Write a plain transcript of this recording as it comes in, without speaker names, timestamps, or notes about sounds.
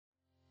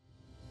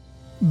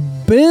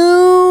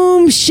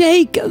Boom!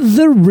 Shake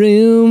the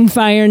room,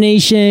 Fire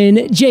Nation.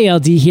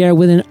 JLD here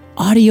with an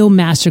audio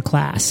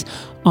masterclass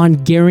on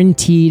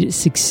guaranteed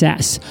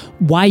success.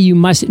 Why you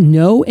must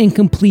know and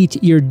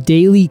complete your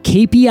daily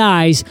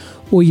KPIs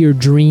or your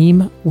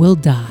dream will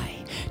die.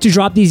 To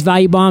drop these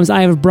value bombs,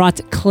 I have brought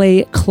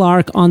Clay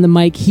Clark on the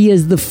mic. He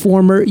is the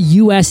former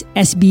U.S.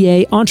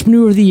 SBA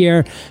Entrepreneur of the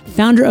Year,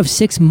 founder of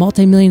 6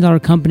 multi-million-dollar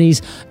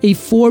companies, a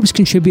Forbes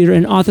contributor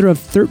and author of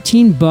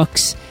 13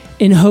 books,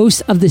 and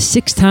host of the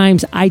 6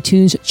 times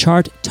iTunes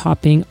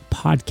chart-topping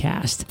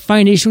podcast.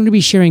 Fire Nation, we're going to be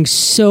sharing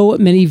so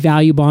many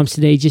value bombs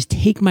today. Just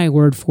take my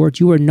word for it.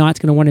 You are not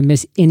going to want to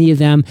miss any of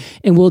them.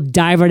 And we'll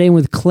dive right in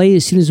with Clay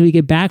as soon as we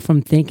get back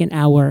from thanking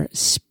our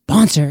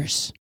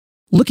sponsors.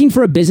 Looking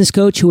for a business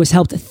coach who has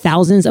helped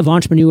thousands of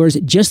entrepreneurs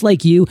just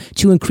like you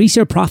to increase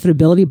their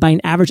profitability by an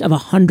average of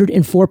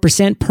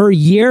 104% per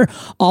year,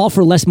 all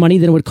for less money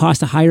than it would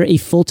cost to hire a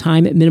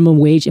full-time minimum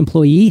wage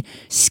employee?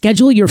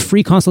 Schedule your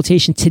free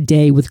consultation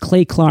today with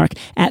Clay Clark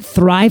at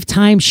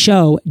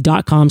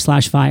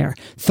thrivetimeshow.com/fire.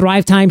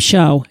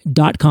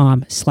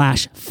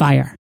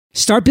 thrivetimeshow.com/fire.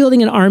 Start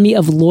building an army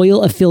of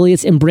loyal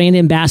affiliates and brand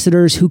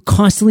ambassadors who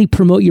constantly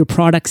promote your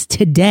products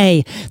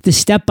today. The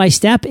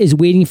step-by-step is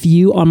waiting for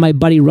you on my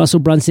buddy Russell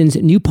Brunson's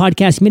new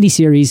podcast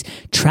miniseries,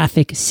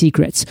 Traffic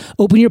Secrets.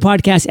 Open your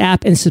podcast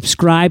app and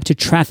subscribe to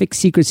Traffic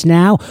Secrets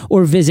now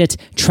or visit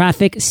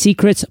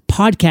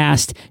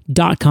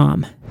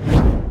trafficsecretspodcast.com.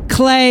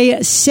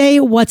 Clay,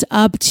 say what's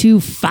up to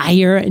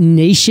Fire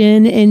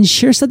Nation and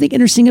share something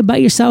interesting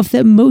about yourself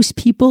that most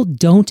people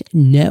don't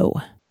know.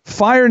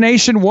 Fire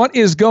Nation, what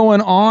is going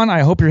on?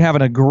 I hope you're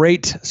having a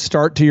great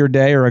start to your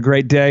day or a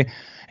great day.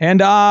 And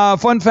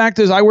fun fact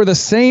is I wear the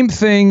same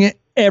thing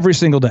every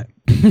single day.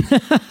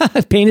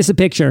 Paint us a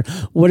picture.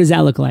 What does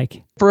that look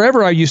like?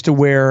 Forever, I used to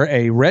wear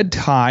a red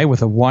tie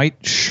with a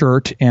white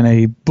shirt and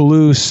a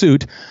blue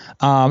suit.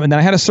 And then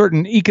I had a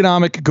certain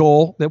economic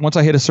goal that once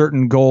I hit a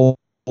certain goal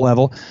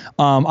level,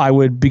 I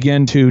would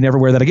begin to never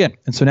wear that again.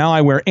 And so now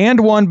I wear And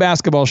One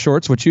basketball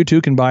shorts, which you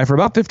too can buy for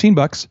about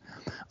 $15.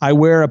 I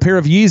wear a pair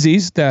of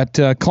Yeezys that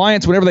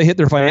clients, whenever they hit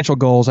their financial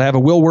goals, I have a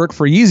Will Work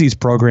for Yeezys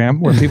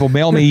program where people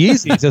mail me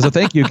Yeezys as a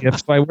thank you gift.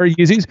 So I wear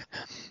Yeezys.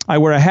 I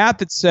wear a hat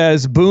that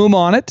says Boom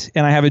on it,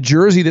 and I have a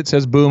jersey that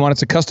says Boom on it.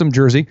 It's a custom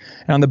jersey.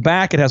 And on the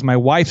back, it has my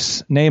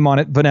wife's name on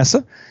it,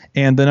 Vanessa,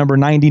 and the number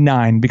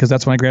 99, because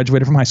that's when I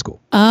graduated from high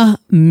school.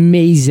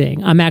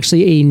 Amazing. I'm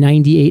actually a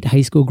 98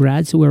 high school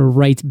grad, so we're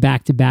right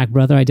back to back,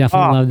 brother. I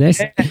definitely love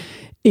this.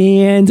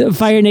 And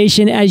Fire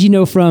Nation, as you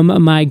know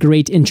from my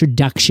great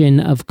introduction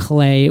of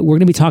Clay, we're going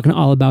to be talking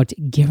all about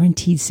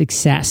guaranteed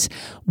success,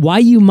 why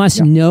you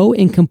must know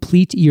and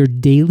complete your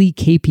daily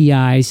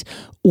KPIs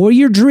or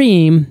your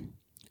dream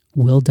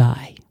will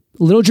die.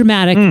 A little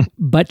dramatic,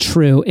 but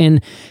true.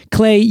 And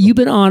Clay, you've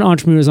been on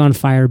Entrepreneurs on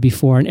Fire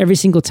before, and every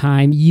single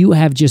time you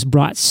have just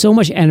brought so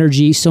much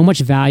energy, so much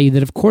value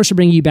that of course we're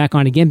bringing you back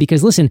on again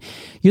because listen,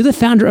 you're the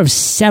founder of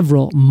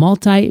several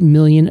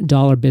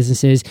multi-million-dollar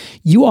businesses.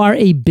 You are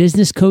a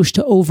business coach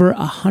to over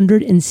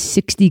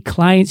 160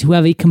 clients who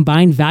have a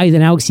combined value that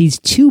now exceeds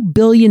 $2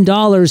 billion.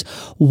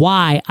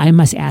 Why, I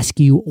must ask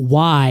you,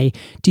 why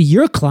do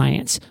your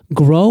clients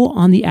grow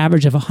on the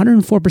average of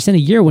 104% a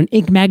year when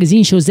Inc.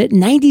 magazine shows that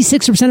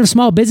 96% of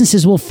small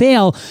businesses will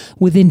fail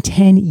within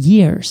 10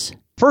 years?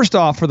 First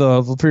off,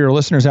 for your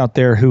listeners out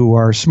there who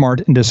are smart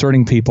and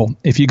discerning people,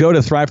 if you go to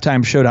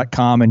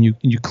thrivetimeshow.com and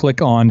you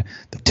click on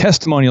the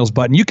testimonials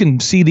button, you can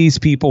see these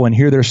people and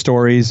hear their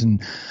stories.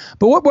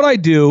 But what I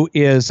do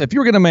is if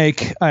you're going to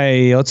make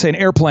let's say an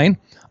airplane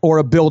or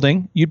a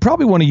building, you'd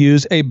probably want to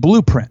use a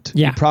blueprint.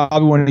 Yeah. You'd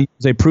probably want to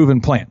use a proven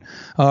plan.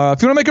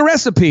 If you want to make a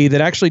recipe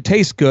that actually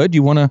tastes good,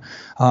 you want to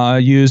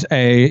use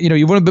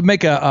you want to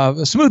make a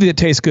smoothie that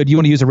tastes good, you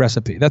want to use a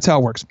recipe. That's how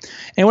it works.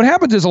 And what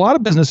happens is a lot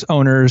of business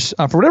owners,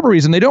 for whatever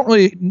reason, they don't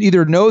really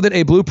either know that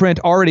a blueprint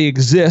already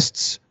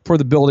exists for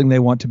the building they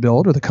want to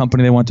build or the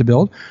company they want to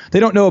build. They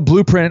don't know a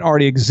blueprint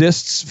already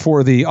exists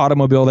for the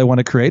automobile they want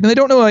to create. And they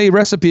don't know a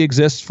recipe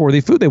exists for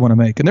the food they want to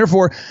make. And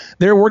therefore,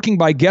 they're working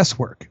by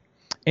guesswork.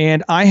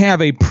 And I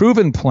have a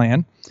proven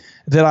plan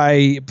that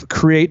I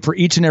create for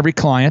each and every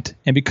client.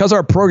 And because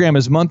our program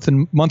is month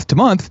to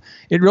month,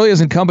 it really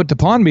is incumbent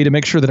upon me to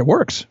make sure that it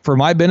works for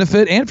my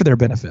benefit and for their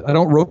benefit. I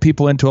don't rope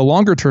people into a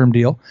longer term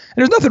deal. And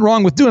there's nothing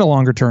wrong with doing a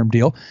longer term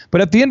deal. But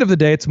at the end of the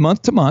day, it's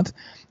month to month.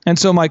 And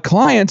so my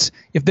clients,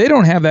 if they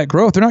don't have that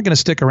growth, they're not going to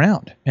stick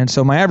around. And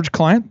so my average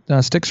client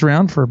sticks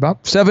around for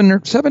about 7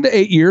 to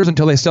 8 years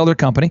until they sell their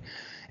company.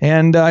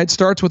 And it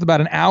starts with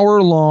about an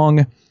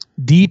hour-long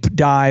deep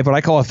dive, what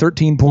I call a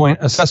 13-point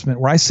assessment,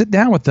 where I sit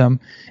down with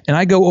them and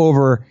I go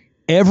over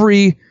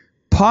every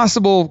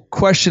possible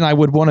question I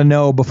would want to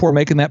know before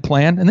making that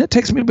plan. And it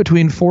takes me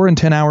between 4 and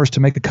 10 hours to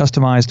make a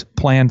customized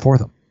plan for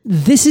them.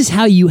 This is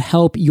how you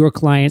help your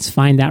clients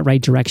find that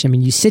right direction. I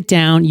mean, you sit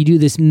down, you do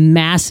this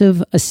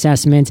massive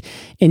assessment,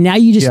 and now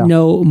you just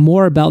know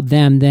more about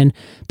them than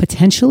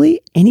potentially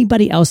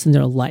anybody else in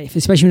their life,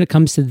 especially when it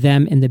comes to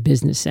them in the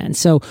business end.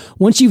 So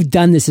once you've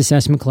done this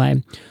assessment,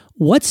 Clay,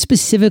 What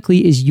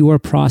specifically is your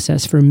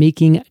process for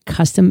making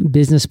custom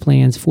business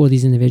plans for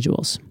these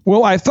individuals?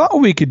 Well, I thought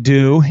what we could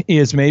do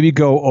is maybe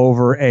go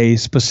over a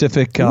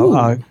specific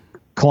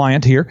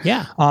client here.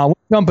 Yeah. One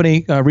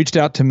company reached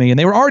out to me, and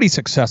they were already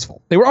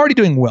successful. They were already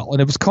doing well, and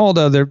it was called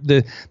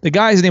the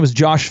guy's name was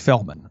Josh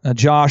Fellman.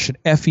 Josh,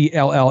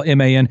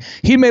 Fellman.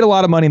 He made a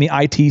lot of money in the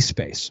IT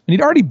space, and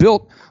he'd already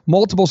built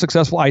multiple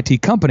successful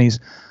IT companies.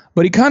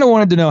 But he kind of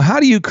wanted to know,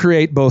 how do you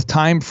create both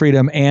time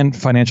freedom and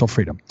financial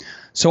freedom?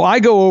 So I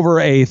go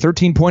over a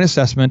 13-point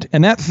assessment,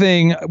 and that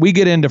thing, we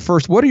get into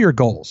first, what are your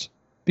goals?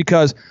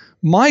 Because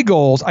my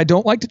goals, I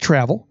don't like to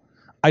travel.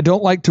 I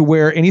don't like to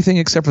wear anything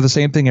except for the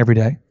same thing every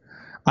day.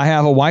 I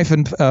have a wife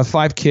and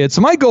 5 kids.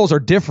 So my goals are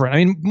different. I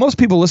mean, most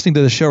people listening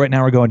to the show right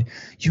now are going,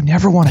 you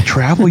never want to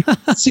travel?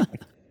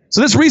 So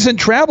this recent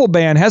travel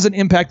ban hasn't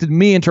impacted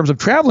me in terms of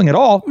traveling at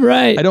all.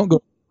 Right. I don't go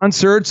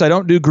concerts, I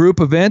don't do group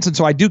events, and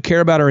so I do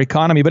care about our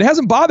economy, but it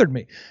hasn't bothered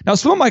me. Now,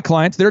 some of my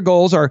clients, their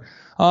goals are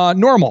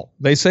normal.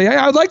 They say, hey,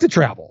 I'd like to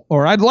travel,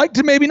 or I'd like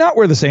to maybe not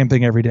wear the same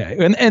thing every day.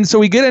 And so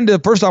we get into,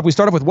 first off, we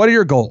start off with, what are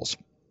your goals?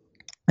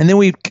 And then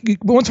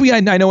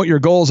I know what your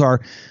goals are,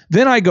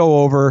 then I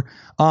go over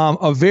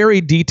a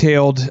very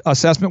detailed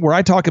assessment where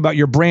I talk about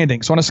your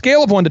branding. So on a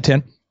scale of 1 to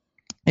 10,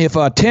 if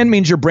 10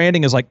 means your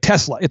branding is like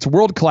Tesla, it's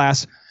world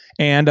class,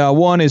 and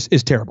 1 is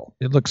terrible.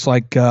 It looks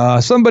like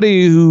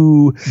somebody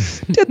who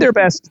did their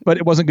best, but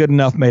it wasn't good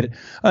enough, made it.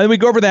 Then we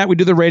go over that. We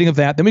do the rating of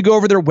that. Then we go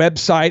over their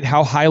website,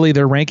 how highly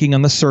they're ranking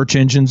on the search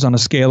engines on a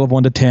scale of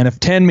 1 to 10. If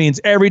 10 means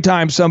every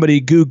time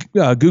somebody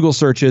Google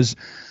searches,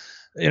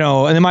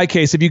 and in my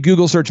case, if you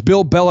Google search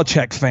Bill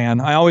Belichick fan,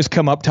 I always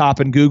come up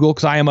top in Google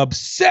because I am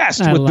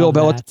obsessed with Bill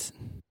Belichick.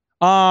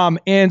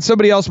 And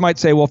somebody else might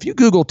say, well, if you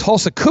Google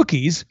Tulsa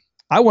cookies,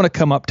 I want to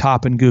come up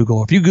top in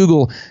Google. If you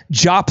Google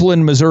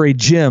Joplin, Missouri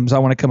gyms, I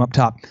want to come up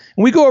top.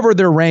 And we go over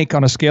their rank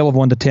on a scale of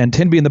 1 to 10,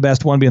 10 being the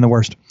best, 1 being the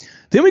worst.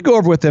 Then we go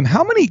over with them,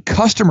 how many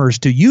customers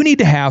do you need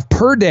to have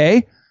per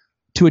day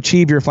to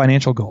achieve your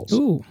financial goals?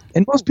 Ooh.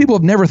 And most people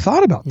have never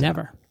thought about that.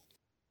 Never.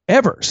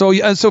 Ever. So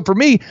for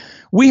me,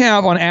 we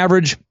have on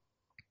average,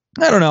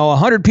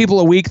 100 people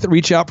a week that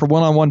reach out for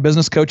one-on-one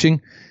business coaching.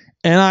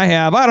 And I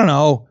have, 2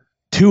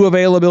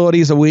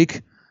 availabilities a week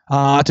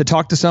to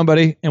talk to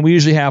somebody, and we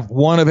usually have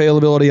 1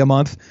 availability a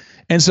month.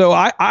 And so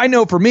I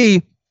know for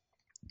me,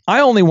 I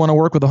only want to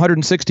work with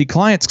 160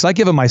 clients because I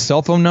give them my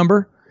cell phone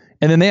number,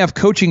 and then they have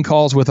coaching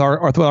calls with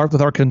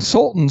our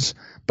consultants.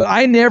 But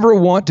I never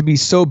want to be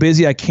so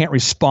busy I can't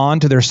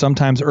respond to their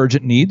sometimes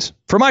urgent needs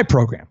for my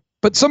program.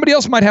 But somebody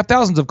else might have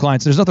thousands of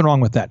clients. There's nothing wrong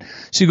with that.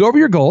 So you go over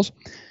your goals,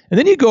 and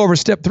then you go over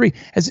step 3.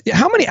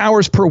 How many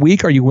hours per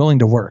week are you willing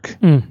to work?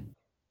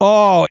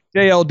 Oh,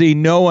 JLD,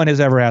 no one has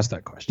ever asked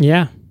that question.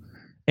 Yeah.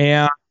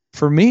 And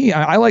for me,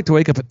 I like to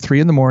wake up at 3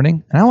 in the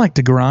morning, and I like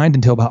to grind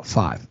until about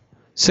 5,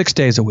 6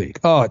 days a week.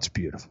 Oh, it's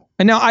beautiful.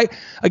 And now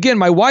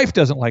my wife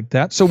doesn't like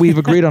that. So we've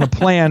agreed on a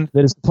plan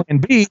that is plan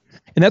B,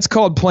 and that's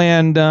called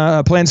plan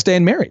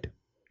staying married,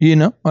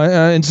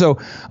 and so,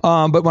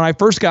 but when I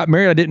first got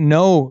married, I didn't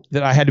know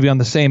that I had to be on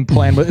the same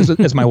plan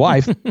as my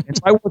wife. And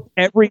so I worked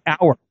every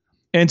hour.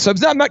 And so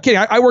I'm not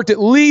kidding. I worked at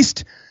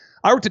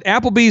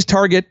Applebee's,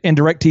 Target, and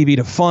DirecTV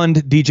to fund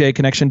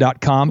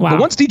DJConnection.com. Wow. But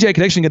once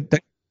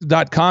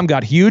DJConnection.com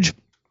got huge,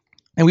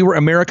 and we were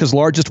America's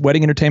largest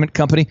wedding entertainment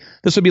company,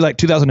 this would be like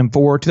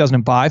 2004,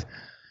 2005,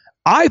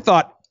 I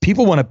thought,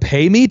 people want to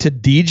pay me to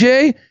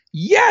DJ?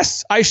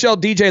 Yes, I shall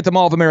DJ at the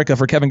Mall of America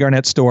for Kevin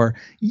Garnett's store.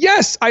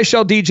 Yes, I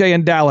shall DJ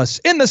in Dallas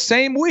in the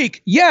same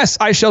week. Yes,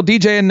 I shall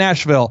DJ in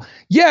Nashville.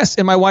 Yes.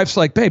 And my wife's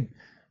like, babe,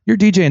 you're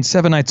DJing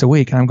 7 nights a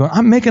week. And I'm going,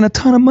 I'm making a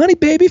ton of money,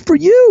 baby, for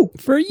you.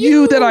 For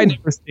you. That I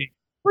never see.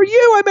 For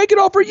you, I make it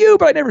all for you,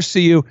 but I never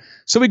see you.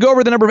 So we go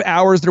over the number of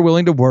hours they're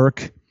willing to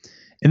work.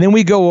 And then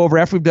we go over,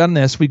 after we've done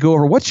this, we go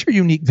over, what's your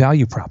unique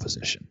value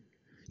proposition?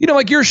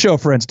 Like your show,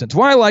 for instance.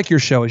 Why I like your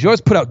show is you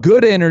always put out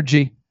good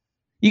energy.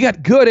 You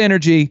got good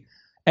energy.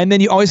 And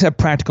then you always have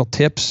practical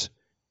tips,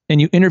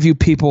 and you interview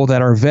people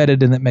that are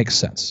vetted and that makes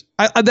sense.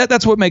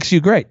 That's what makes you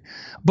great.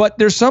 But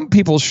there's some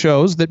people's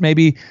shows that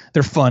maybe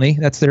they're funny.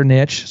 That's their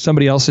niche.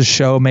 Somebody else's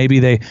show, maybe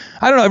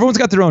everyone's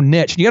got their own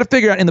niche. And you got to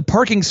figure out in the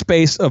parking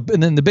space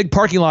and in the big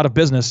parking lot of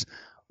business,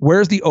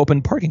 where's the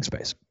open parking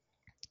space?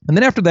 And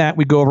then after that,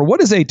 we go over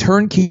what is a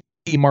turnkey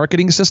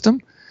marketing system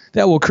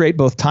that will create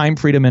both time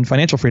freedom and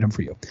financial freedom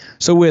for you.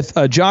 So with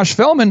Josh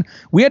Fellman,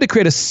 we had to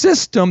create a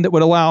system that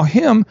would allow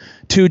him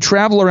to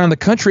travel around the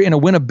country in a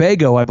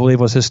Winnebago, I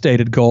believe was his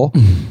stated goal.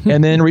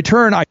 And then in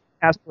return, I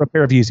asked for a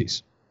pair of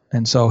Yeezys.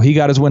 And so he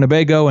got his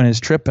Winnebago and his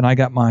trip, and I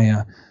got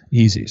my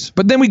Yeezys.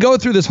 But then we go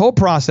through this whole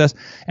process.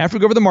 After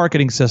we go over the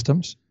marketing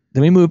systems,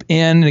 then we move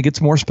in and it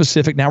gets more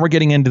specific. Now we're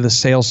getting into the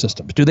sales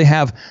systems. Do they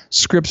have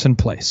scripts in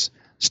place?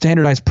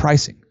 Standardized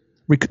pricing?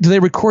 Do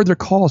they record their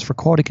calls for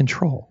quality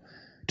control?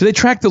 Do they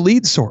track the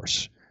lead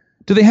source?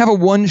 Do they have a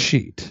one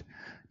sheet?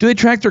 Do they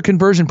track their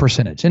conversion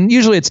percentage? And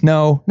usually it's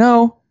no.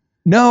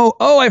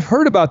 Oh, I've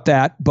heard about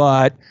that,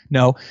 but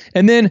no.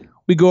 And then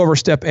we go over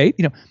step 8.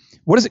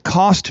 What does it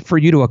cost for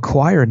you to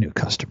acquire a new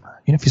customer?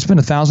 if you spend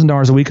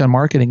 $1,000 a week on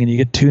marketing and you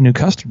get 2 new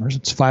customers,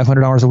 it's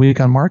 $500 a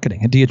week on marketing.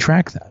 And do you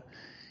track that?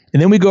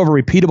 And then we go over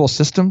repeatable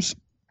systems.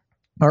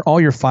 Are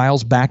all your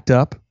files backed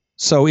up?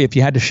 So if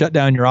you had to shut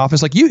down your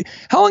office,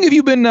 how long have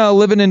you been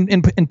living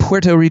in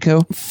Puerto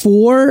Rico?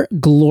 4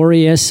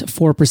 glorious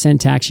 4%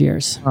 tax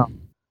years. Oh.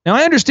 Now,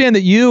 I understand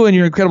that you and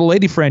your incredible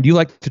lady friend, you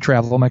like to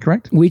travel. Am I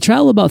correct? We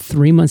travel about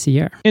 3 months a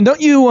year. And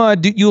don't you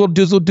do a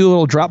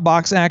little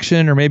Dropbox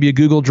action or maybe a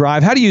Google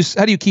Drive? How do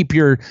you keep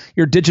your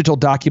digital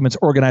documents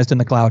organized in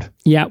the cloud?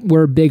 Yeah,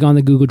 we're big on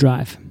the Google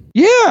Drive.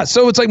 Yeah,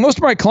 so it's like most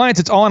of my clients,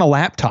 it's all on a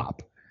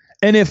laptop.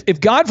 And if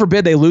God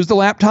forbid they lose the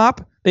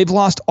laptop, they've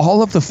lost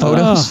all of the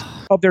photos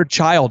of their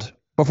child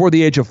before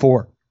the age of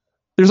 4.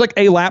 There's like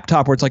a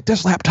laptop where it's like,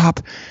 this laptop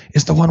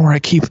is the one where I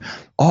keep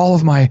all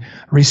of my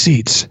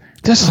receipts.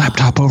 This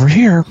laptop over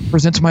here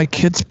presents my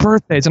kids'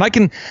 birthdays. And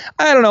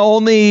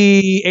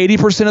only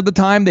 80% of the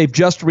time they've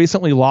just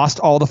recently lost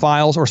all the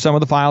files or some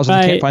of the files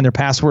and they can't find their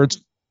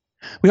passwords.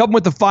 We help them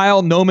with the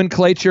file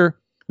nomenclature.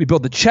 We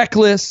build the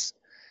checklists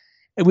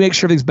and we make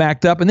sure everything's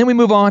backed up. And then we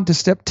move on to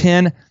step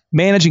 10,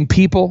 managing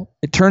people.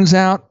 It turns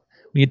out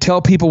when you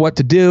tell people what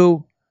to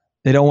do,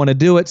 they don't want to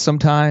do it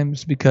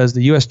sometimes because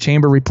the U.S.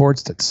 Chamber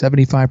reports that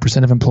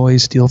 75% of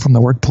employees steal from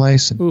the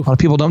workplace. And a lot of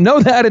people don't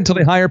know that until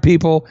they hire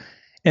people.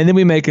 And then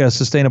we make a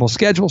sustainable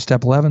schedule,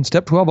 step 11,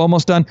 step 12,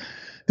 almost done.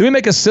 Then we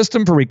make a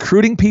system for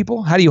recruiting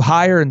people. How do you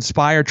hire,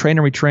 inspire, train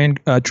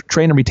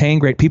and retain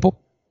great people?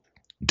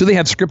 Do they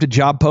have scripted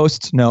job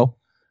posts? No.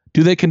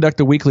 Do they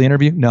conduct a weekly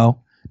interview? No.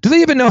 Do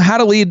they even know how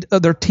to lead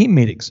their team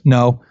meetings?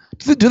 No.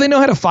 Do they know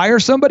how to fire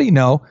somebody?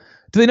 No.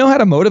 Do they know how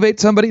to motivate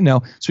somebody?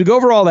 No. So we go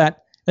over all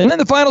that. And then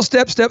the final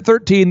step, step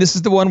 13, this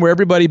is the one where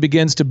everybody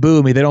begins to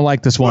boo me. They don't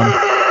like this one.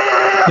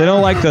 They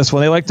don't like this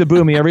one. They like to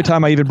boo me every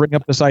time I even bring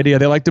up this idea.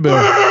 They like to boo.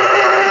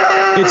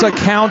 It's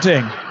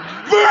accounting.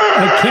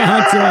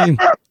 Accounting.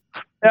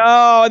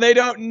 No, they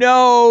don't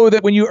know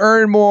that when you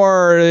earn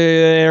more,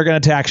 they're going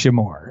to tax you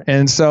more.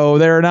 And so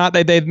they're not,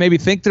 they maybe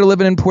think they're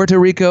living in Puerto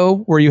Rico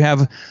where you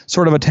have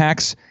sort of a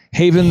tax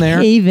haven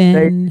there.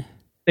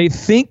 They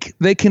think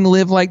they can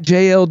live like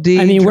JLD.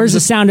 I mean, where's the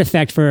sound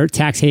effect for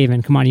tax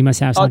haven? Come on, you must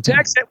have something.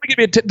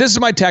 This is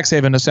my tax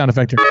haven, the sound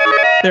effect here.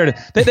 There it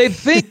is. They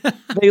think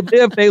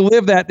they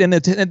live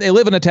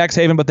in a tax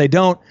haven, but they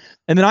don't.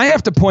 And then I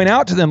have to point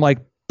out to them like,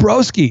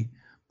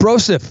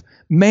 brosif,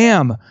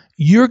 ma'am,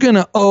 you're going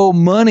to owe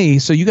money,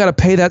 so you got to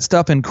pay that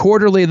stuff in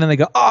quarterly. And then they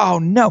go, oh,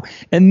 no.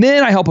 And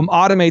then I help them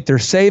automate their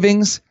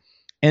savings.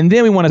 And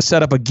then we want to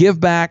set up a give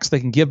back so they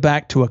can give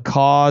back to a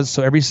cause.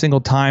 So every single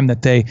time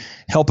that they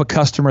help a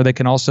customer, they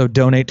can also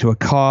donate to a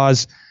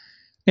cause.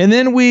 And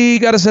then we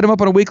got to set them up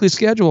on a weekly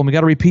schedule. And we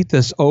got to repeat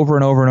this over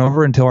and over and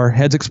over until our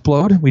heads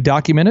explode. We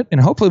document it. And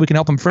hopefully we can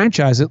help them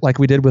franchise it like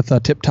we did with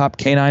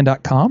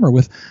TipTopK9.com or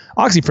with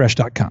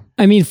OxyFresh.com.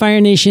 I mean, Fire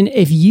Nation,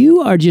 if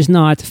you are just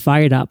not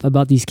fired up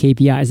about these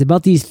KPIs,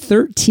 about these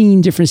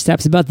 13 different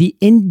steps, about the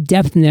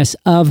in-depthness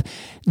of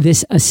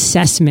this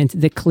assessment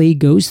that Clay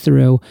goes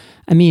through,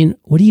 I mean,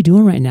 what are you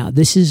doing right now?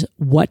 This is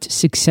what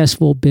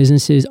successful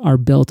businesses are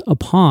built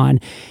upon.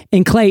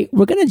 And Clay,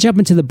 we're going to jump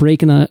into the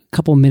break in a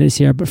couple of minutes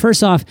here. But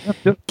first off,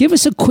 give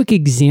us a quick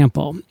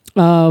example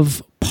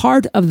of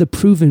part of the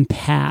proven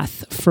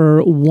path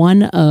for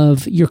one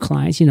of your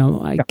clients.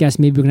 I guess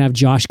maybe we're going to have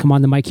Josh come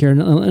on the mic here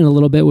in a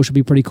little bit, which will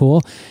be pretty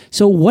cool.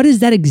 So what does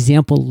that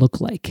example look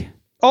like?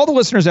 All the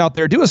listeners out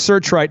there, do a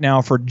search right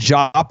now for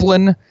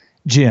Joplin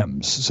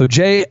Gyms. So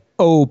Joplin,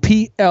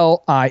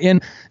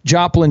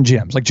 Joplin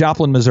Gyms, like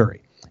Joplin,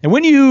 Missouri. And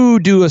when you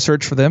do a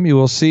search for them, when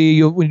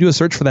you do a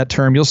search for that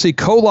term, you'll see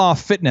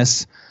Koloff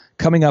Fitness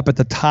coming up at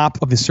the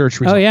top of the search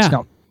results. Oh, yeah.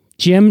 Now,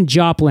 Jim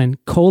Joplin,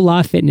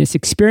 Koloff Fitness,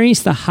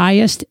 experience the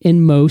highest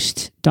and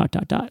most ...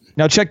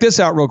 Now check this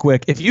out real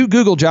quick. If you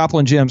Google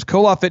Joplin Gyms,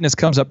 Koloff Fitness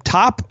comes up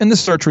top in the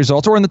search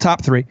results or in the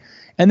top 3.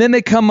 And then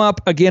they come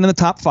up again in the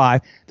top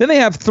 5. Then they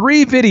have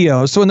 3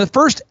 videos. So in the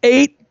first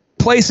 8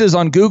 places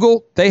on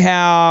Google, they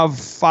have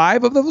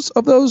 5 of those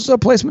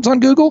placements on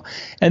Google,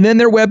 and then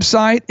their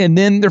website, and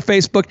then their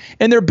Facebook,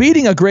 and they're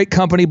beating a great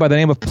company by the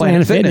name of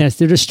Planet Fitness.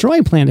 They're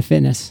destroying Planet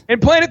Fitness.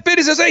 And Planet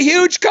Fitness is a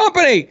huge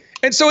company.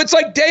 And so it's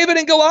like David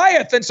and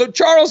Goliath. And so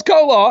Charles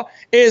Koloff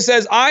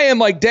says, I am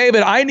like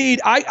David. I'm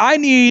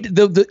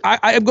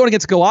going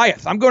against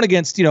Goliath. I'm going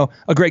against, a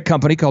great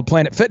company called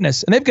Planet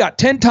Fitness. And they've got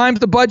 10 times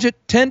the budget,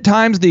 10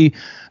 times the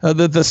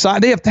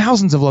size. They have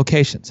thousands of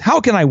locations. How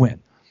can I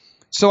win?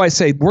 So I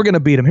say, we're going to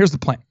beat them. Here's the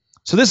plan.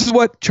 So this is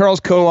what Charles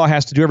Koloff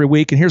has to do every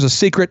week. And here's a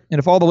secret. And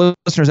if all the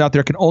listeners out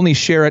there can only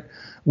share it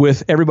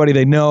with everybody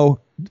they know,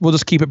 we'll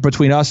just keep it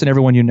between us and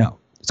everyone you know.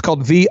 It's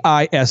called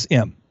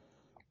VISM.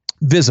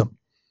 VISM.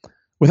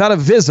 Without a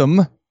VISM,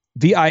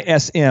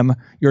 VISM,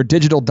 your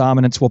digital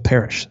dominance will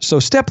perish. So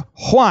step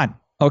 1,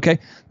 okay?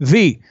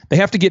 V, they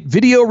have to get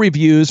video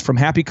reviews from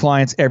happy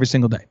clients every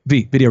single day.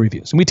 V, video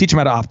reviews. And we teach them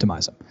how to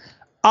optimize them.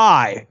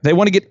 I, they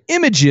want to get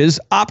images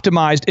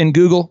optimized in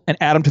Google and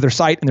add them to their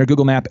site and their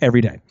Google map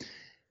every day.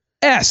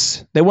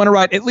 S, they want to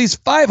write at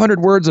least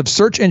 500 words of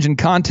search engine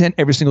content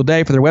every single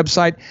day for their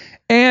website.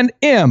 And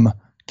M,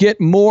 get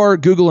more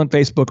Google and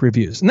Facebook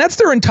reviews. And that's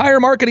their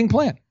entire marketing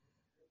plan.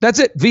 That's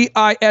it,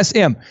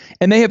 VISM.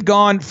 And they have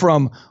gone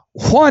from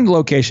 1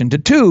 location to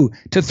 2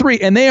 to 3,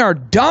 and they are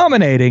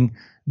dominating,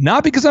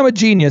 not because I'm a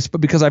genius, but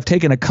because I've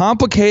taken a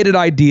complicated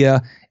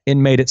idea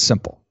and made it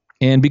simple.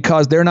 And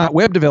because they're not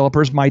web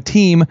developers, my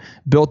team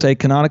built a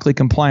canonically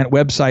compliant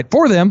website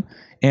for them,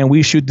 and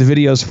we shoot the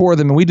videos for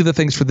them, and we do the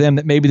things for them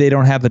that maybe they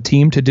don't have the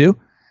team to do,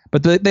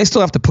 but they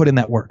still have to put in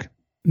that work.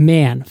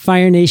 Man,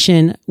 Fire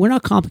Nation, we're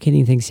not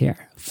complicating things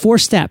here. 4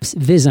 steps,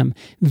 Vism,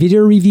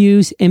 video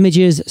reviews,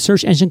 images,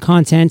 search engine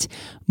content,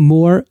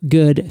 more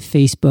good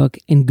Facebook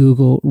and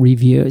Google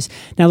reviews.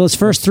 Now, those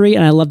first 3,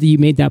 and I love that you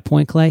made that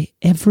point, Clay,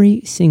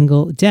 every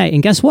single day.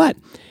 And guess what?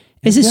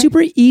 Is it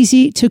super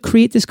easy to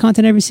create this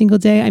content every single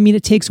day? I mean,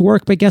 it takes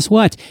work, but guess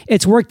what?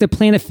 It's work that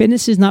Planet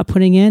Fitness is not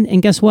putting in.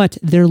 And guess what?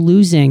 They're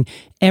losing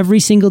every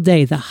single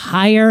day. The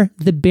higher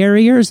the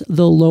barriers,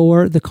 the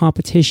lower the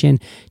competition.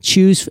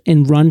 Choose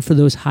and run for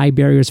those high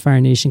barriers, Fire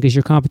Nation, because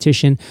your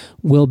competition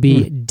will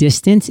be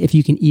distant if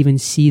you can even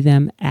see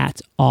them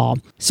at all.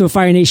 So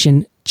Fire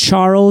Nation,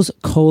 Charles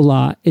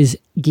Kola is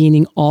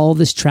gaining all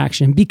this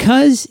traction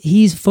because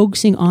he's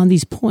focusing on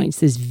these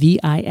points, this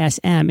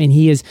VISM, and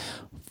he is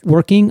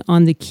working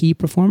on the key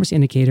performance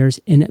indicators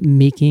and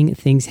making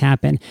things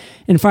happen.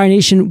 And Fire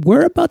Nation,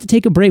 we're about to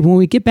take a break. When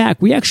we get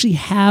back, we actually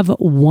have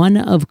one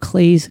of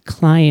Clay's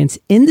clients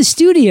in the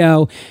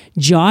studio,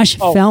 Josh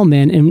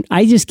Fellman. And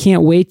I just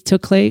can't wait to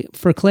Clay,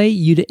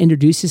 you to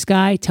introduce this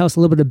guy, tell us a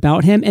little bit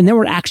about him. And then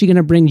we're actually going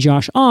to bring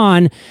Josh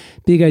on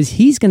because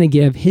he's going to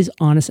give his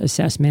honest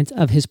assessment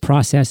of his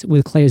process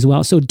with Clay as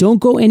well. So don't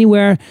go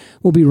anywhere.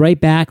 We'll be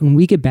right back when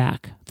we get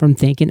back from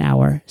thanking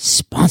our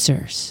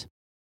sponsors.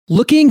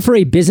 Looking for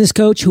a business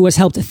coach who has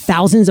helped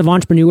thousands of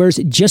entrepreneurs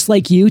just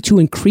like you to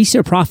increase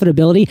their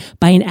profitability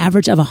by an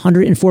average of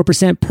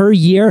 104% per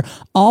year,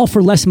 all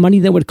for less money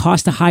than it would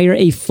cost to hire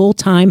a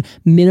full-time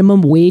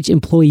minimum wage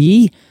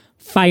employee?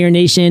 Fire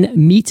Nation,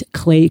 meet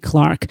Clay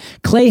Clark.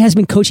 Clay has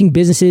been coaching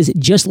businesses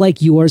just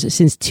like yours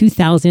since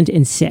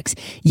 2006.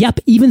 Yep,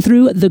 even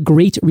through the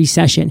Great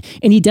Recession.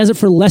 And he does it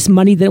for less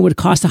money than it would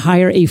cost to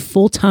hire a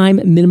full-time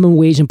minimum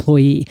wage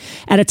employee.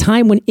 At a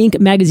time when Inc.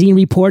 magazine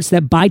reports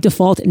that by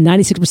default,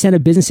 96%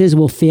 of businesses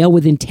will fail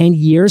within 10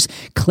 years,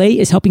 Clay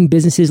is helping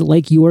businesses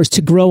like yours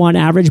to grow on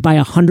average by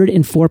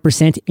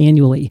 104%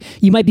 annually.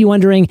 You might be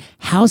wondering,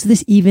 how's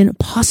this even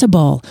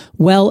possible?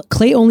 Well,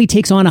 Clay only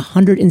takes on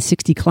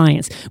 160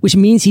 clients, which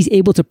means he's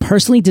able to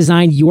personally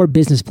design your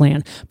business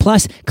plan.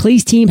 Plus,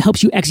 Clay's team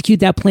helps you execute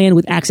that plan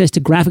with access to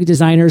graphic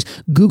designers,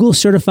 Google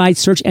certified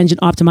search engine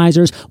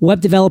optimizers,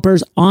 web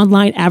developers,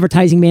 online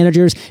advertising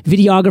managers,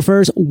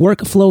 videographers,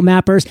 workflow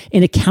mappers,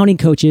 and accounting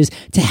coaches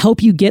to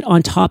help you get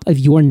on top of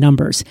your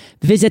numbers.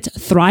 Visit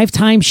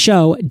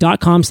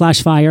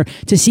thrivetimeshow.com/fire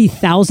to see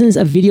thousands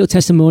of video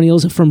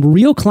testimonials from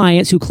real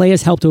clients who Clay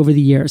has helped over the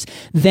years.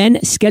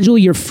 Then schedule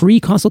your free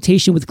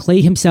consultation with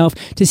Clay himself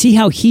to see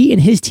how he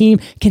and his team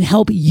can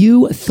help you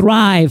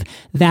thrive.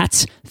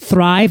 That's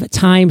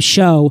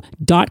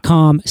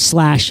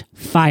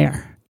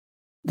thrivetimeshow.com/fire.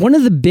 One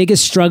of the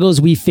biggest struggles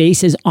we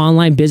face as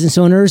online business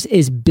owners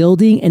is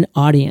building an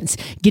audience.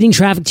 Getting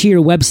traffic to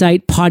your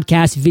website,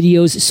 podcasts,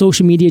 videos,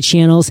 social media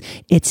channels,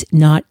 it's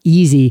not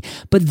easy.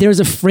 But there's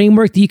a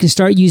framework that you can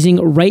start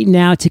using right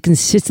now to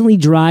consistently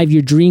drive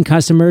your dream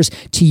customers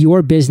to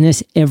your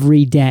business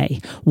every day.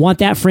 Want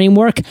that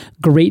framework?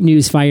 Great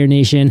news, Fire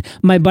Nation.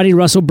 My buddy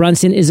Russell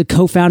Brunson is a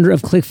co-founder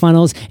of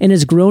ClickFunnels and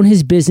has grown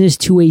his business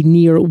to a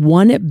near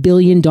 $1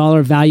 billion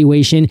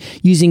valuation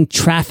using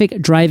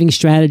traffic driving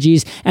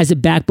strategies as a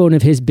backbone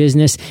of his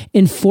business.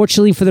 And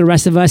fortunately for the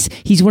rest of us,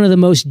 he's one of the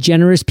most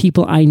generous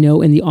people I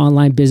know in the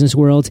online business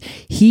world.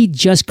 He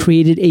just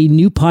created a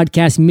new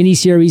podcast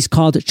mini-series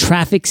called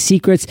Traffic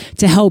Secrets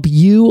to help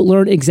you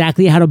learn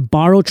exactly how to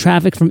borrow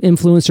traffic from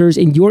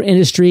influencers in your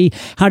industry,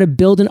 how to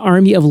build an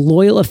army of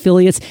loyal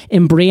affiliates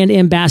and brand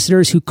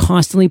ambassadors who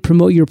constantly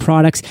promote your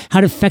products, how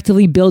to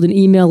effectively build an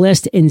email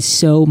list, and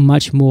so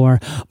much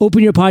more.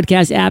 Open your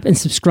podcast app and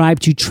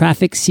subscribe to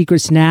Traffic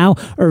Secrets now,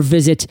 or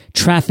visit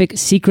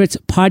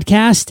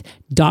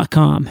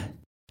trafficsecretspodcast.com.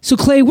 So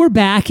Clay, we're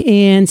back,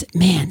 and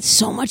man,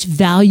 so much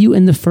value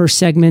in the first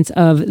segment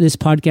of this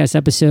podcast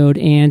episode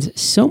and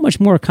so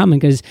much more coming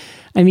because,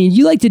 I mean,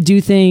 you like to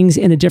do things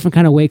in a different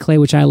kind of way, Clay,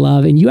 which I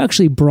love, and you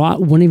actually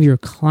brought one of your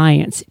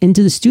clients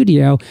into the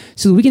studio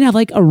so that we can have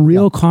like a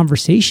real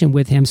conversation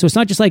with him. So it's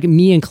not just like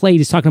me and Clay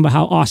just talking about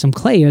how awesome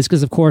Clay is,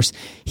 because of course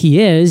he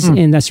is,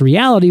 and that's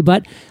reality,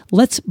 but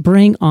let's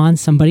bring on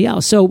somebody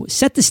else. So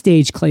set the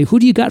stage, Clay. Who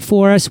do you got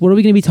for us? What are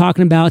we going to be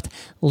talking about?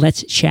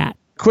 Let's chat.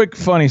 Quick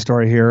funny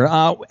story here.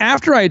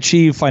 After I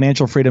achieved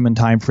financial freedom and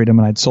time freedom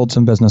and I'd sold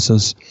some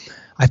businesses,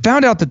 I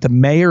found out that the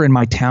mayor in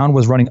my town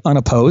was running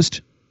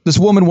unopposed. This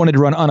woman wanted to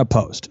run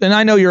unopposed. And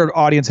I know your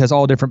audience has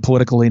all different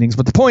political leanings,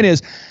 but the point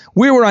is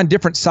we were on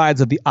different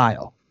sides of the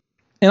aisle.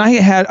 And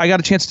I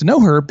got a chance to know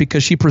her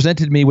because she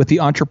presented me with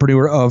the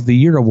Entrepreneur of the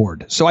Year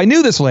award. So I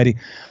knew this lady,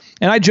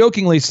 and I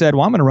jokingly said,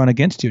 well, I'm going to run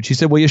against you. And she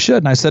said, well, you should.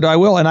 And I said, I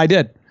will. And I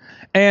did.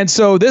 And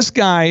so this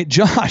guy,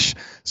 Josh,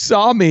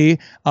 saw me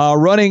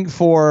running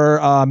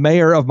for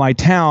mayor of my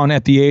town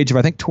at the age of,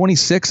 I think,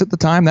 26 at the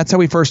time. That's how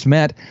we first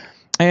met.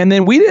 And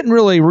then we didn't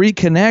really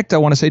reconnect, I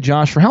want to say,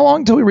 Josh, for how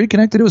long until we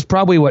reconnected? It was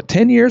probably,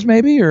 10 years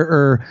maybe,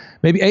 or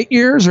maybe 8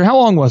 years, or how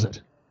long was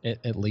it?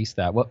 At least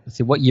that.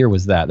 What year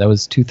was that? That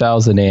was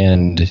 2000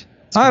 and...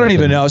 I don't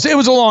even know. It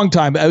was a long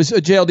time. It was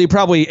a JLD,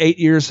 probably 8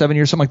 years, 7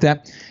 years, something like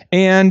that.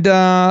 And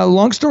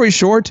long story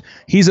short,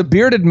 he's a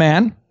bearded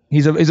man.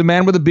 He's a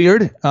man with a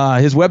beard.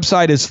 His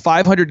website is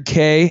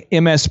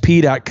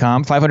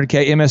 500kmsp.com,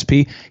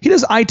 500kmsp. He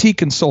does IT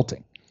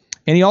consulting.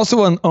 And he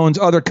also owns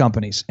other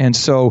companies. And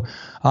so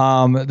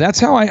that's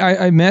how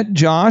I met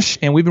Josh,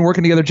 and we've been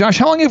working together. Josh,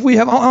 how long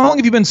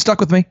have you been stuck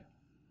with me?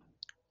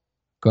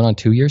 Going on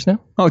 2 years now?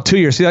 Oh, 2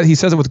 years. See, he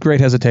says it with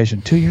great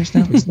hesitation. 2 years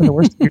now? Isn't that the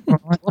worst?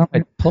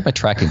 Pull up my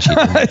tracking sheet.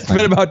 It's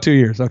been about 2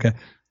 years. Okay.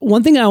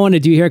 One thing I want to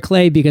do here,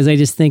 Clay, because I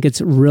just think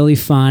it's really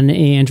fun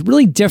and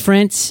really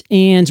different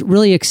and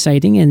really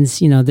exciting. And,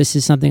 this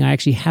is something I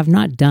actually have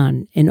not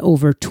done in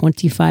over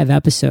 25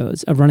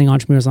 episodes of Running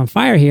Entrepreneurs on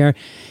Fire here,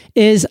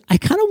 is I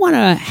kind of want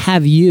to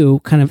have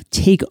you kind of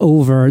take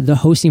over the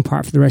hosting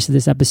part for the rest of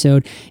this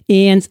episode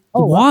and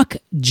walk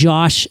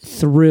Josh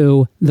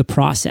through the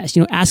process.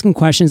 Ask him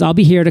questions. I'll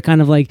be here to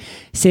kind of like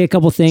say a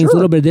couple things, a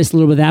little bit of this, a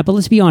little bit of that. But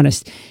let's be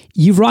honest.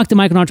 You've rocked the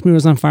mic on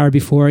Entrepreneurs on Fire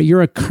before.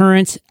 You're a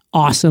current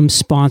awesome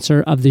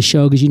sponsor of the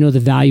show because you know the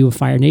value of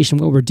Fire Nation,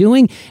 what we're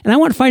doing. And I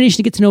want Fire Nation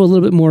to get to know a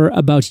little bit more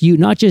about you,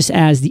 not just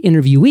as the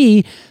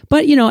interviewee,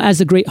 but, as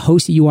the great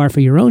host that you are for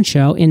your own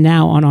show and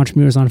now on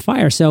Entrepreneurs on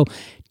Fire. So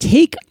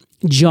take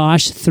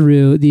Josh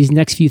through these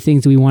next few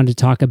things that we wanted to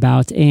talk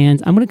about.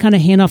 And I'm going to kind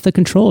of hand off the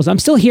controls. I'm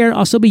still here.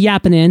 I'll still be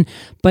yapping in,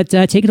 but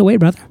take it away,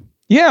 brother.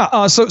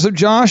 Yeah. So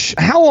Josh,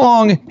 how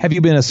long have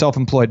you been a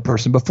self-employed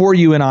person before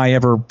you and I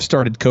ever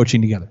started coaching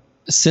together?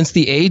 Since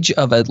the age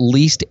of at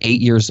least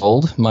 8 years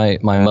old, my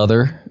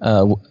mother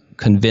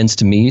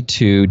convinced me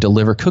to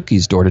deliver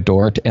cookies door to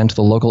door and to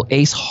the local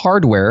Ace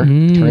Hardware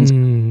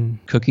turns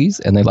cookies,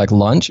 and they like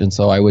lunch. And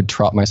so I would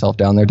trot myself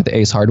down there to the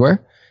Ace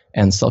Hardware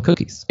and sell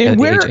cookies at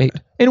age 8.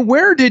 And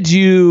where did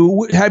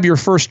you have your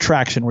first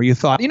traction where you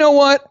thought, you know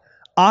what,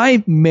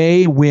 I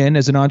may win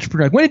as an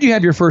entrepreneur? When did you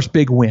have your first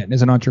big win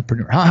as an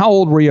entrepreneur? How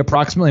old were you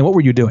approximately, and what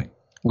were you doing?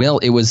 Well,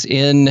 it was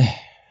in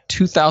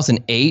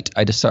 2008,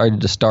 I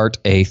decided to start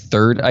a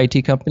third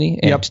IT company.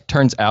 And it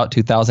turns out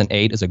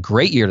 2008 is a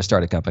great year to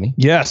start a company.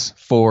 Yes.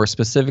 For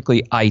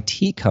specifically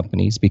IT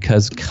companies,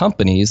 because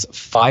companies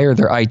fire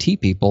their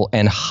IT people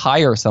and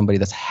hire somebody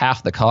that's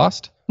half the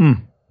cost.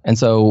 And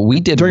so we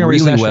did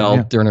really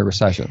well during a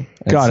recession.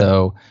 And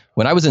so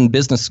when I was in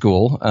business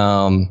school,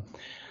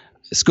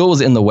 school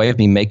was in the way of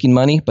me making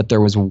money, but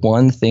there was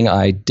one thing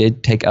I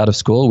did take out of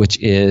school, which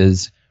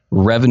is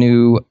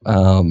revenue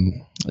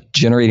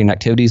generating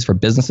activities for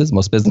businesses.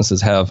 Most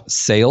businesses have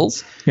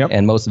sales,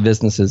 and most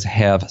businesses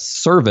have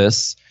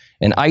service.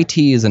 And IT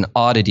is an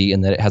oddity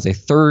in that it has a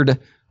third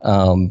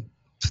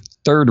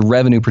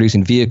revenue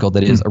producing vehicle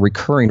that is a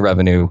recurring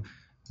revenue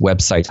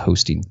website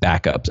hosting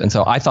backups. And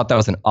so I thought that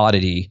was an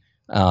oddity.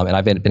 And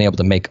I've been able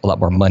to make a lot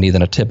more money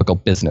than a typical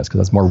business because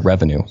that's more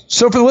revenue.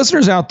 So for the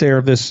listeners out there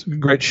of this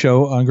great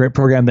show, great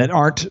program that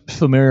aren't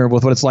familiar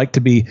with what it's like to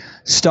be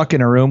stuck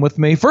in a room with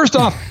me, first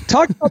off,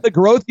 talk about the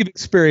growth you've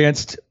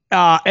experienced,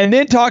 and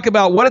then talk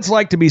about what it's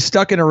like to be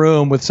stuck in a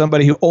room with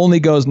somebody who only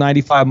goes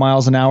 95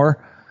 miles an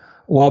hour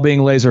while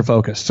being laser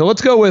focused. So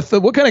let's go with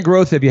what kind of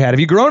growth have you had? Have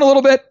you grown a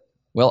little bit?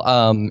 Well,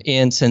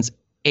 since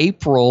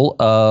April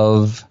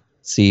of...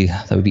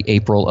 that would be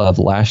April of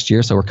last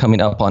year. So we're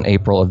coming up on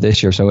April of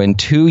this year. So in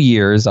 2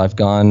 years, I've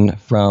gone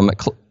from,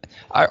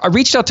 I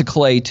reached out to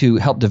Clay to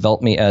help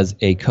develop me as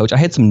a coach. I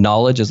had some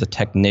knowledge as a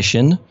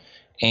technician,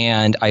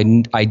 and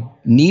I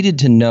needed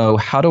to know,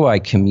 how do I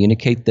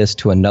communicate this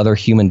to another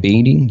human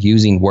being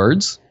using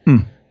words?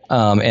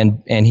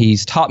 And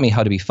he's taught me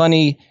how to be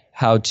funny,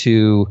 how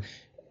to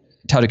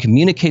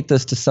communicate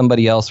this to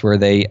somebody else where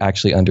they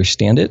actually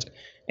understand it.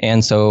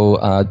 And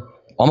so,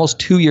 almost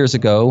 2 years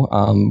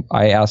ago,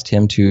 I asked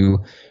him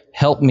to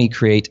help me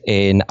create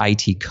an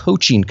IT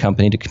coaching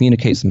company to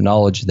communicate some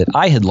knowledge that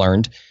I had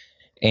learned.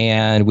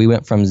 And we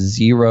went from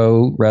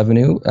zero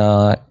revenue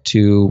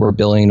to we're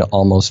billing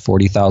almost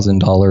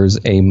 $40,000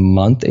 a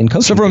month in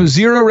coaching. So from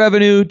zero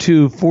revenue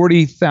to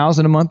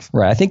 $40,000 a month?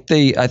 Right. I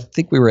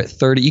think we were at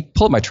 30. You can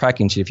pull up my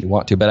tracking sheet if you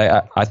want to,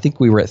 but I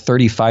think we were at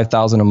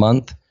 $35,000 a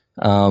month.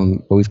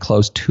 But we've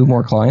closed 2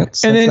 more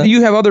clients. And then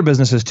you have other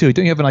businesses too.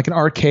 Don't you have like an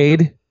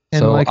arcade?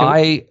 So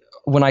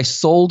when I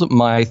sold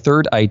my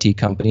third IT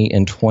company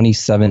in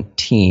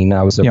 2017,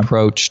 I was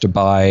approached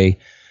by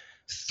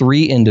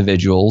 3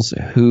 individuals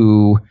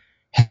who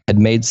had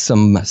made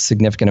some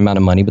significant amount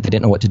of money, but they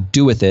didn't know what to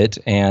do with it.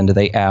 And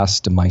they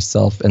asked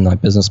myself and my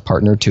business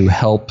partner to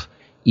help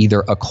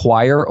either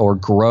acquire or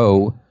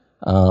grow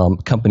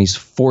companies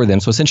for them.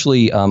 So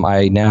essentially,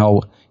 I now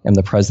am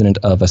the president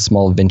of a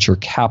small venture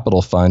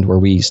capital fund where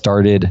we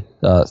started,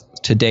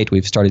 to date,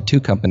 we've started 2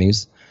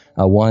 companies.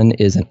 One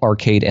is an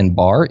arcade and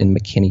bar in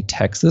McKinney,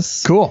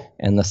 Texas. Cool.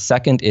 And the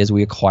second is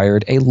we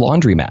acquired a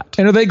laundromat.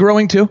 And are they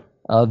growing too?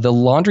 The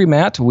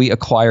laundromat we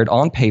acquired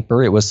on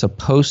paper. It was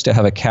supposed to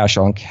have a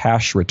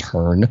cash-on-cash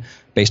return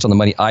based on the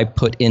money I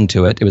put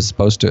into it. It was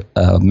supposed to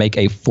make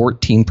a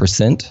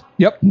 14%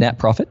 net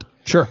profit.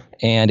 Sure.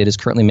 And it is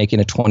currently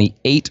making a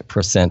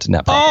 28%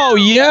 net profit. Oh,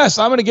 yes.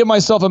 I'm going to give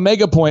myself a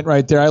mega point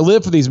right there. I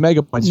live for these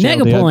mega points.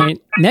 Mega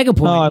point.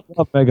 Oh, I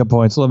love mega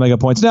points. Love mega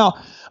points. Now,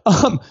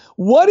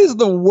 what is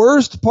the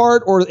worst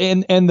part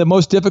and the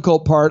most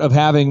difficult part of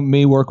having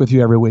me work with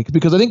you every week?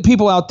 Because I think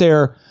people out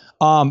there,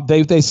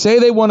 they say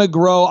they want to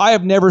grow. I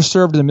have never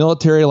served in the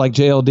military like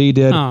JLD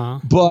did,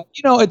 but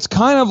it's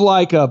kind of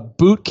like a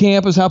boot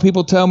camp is how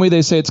people tell me.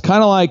 They say it's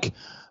kind of like,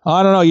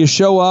 I don't know, you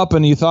show up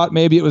and you thought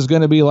maybe it was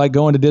going to be like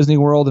going to Disney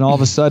World and all of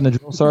a sudden a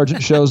drill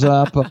sergeant shows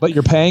up, but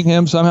you're paying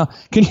him somehow.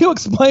 Can you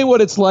explain what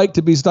it's like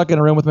to be stuck in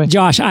a room with me?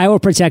 Josh, I will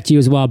protect you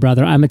as well,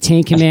 brother. I'm a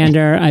tank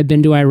commander. I've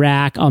been to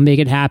Iraq. I'll make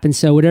it happen.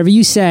 So whatever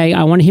you say,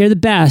 I want to hear the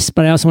best,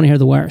 but I also want to hear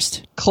the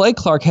worst. Clay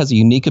Clark has a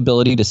unique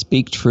ability to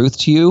speak truth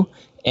to you,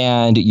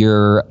 and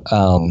you're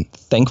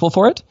thankful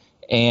for it,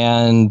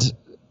 and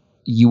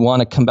you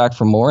want to come back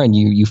for more, and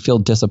you feel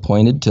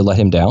disappointed to let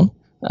him down.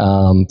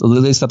 At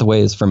least that's the way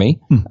it is for me.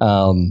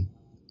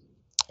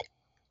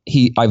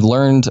 I've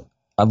learned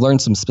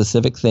some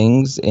specific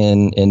things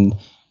in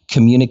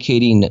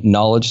communicating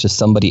knowledge to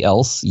somebody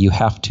else. You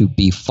have to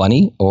be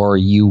funny, or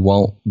you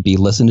won't be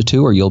listened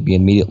to, or you'll be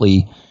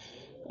immediately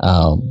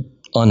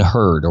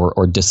unheard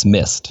or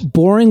dismissed.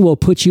 Boring will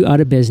put you out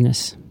of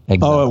business.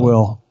 Exactly. Oh, it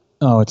will.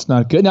 Oh, it's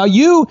not good. Now,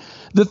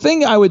 the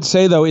thing I would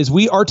say, though, is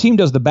our team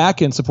does the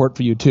back-end support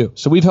for you, too.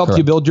 So we've helped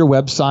you build your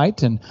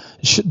website and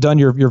done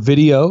your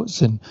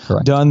videos and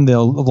done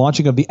the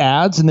launching of the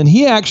ads. And then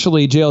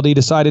JLD,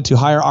 decided to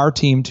hire our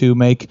team to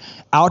make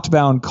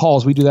outbound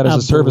calls. We do that as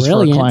a service for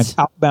our clients,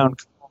 outbound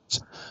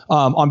calls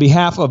on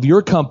behalf of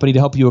your company to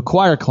help you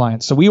acquire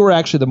clients. So we were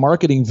actually the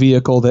marketing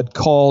vehicle that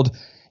called,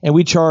 and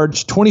we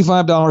charged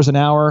 $25 an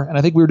hour. And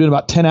I think we were doing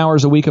about 10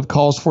 hours a week of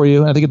calls for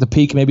you. And I think at the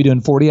peak, maybe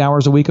doing 40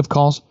 hours a week of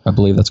calls. I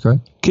believe that's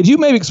correct. Could you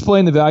maybe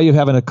explain the value of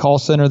having a call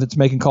center that's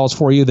making calls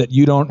for you that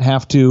you don't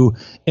have to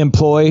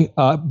employ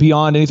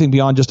beyond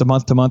just a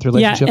month-to-month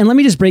relationship? Yeah, and let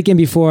me just break in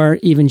before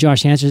even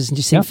Josh answers and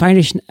just say,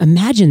 Foundation,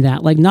 imagine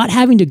that. Like not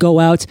having to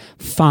go out,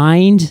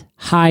 find,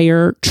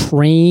 hire,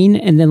 train,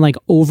 and then like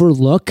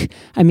overlook.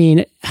 I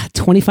mean,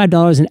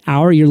 $25 an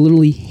hour, you're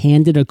literally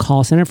handed a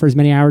call center for as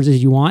many hours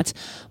as you want.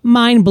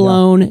 Mind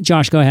blown. Yeah.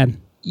 Josh, go ahead.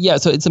 Yeah,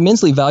 so it's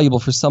immensely valuable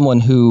for someone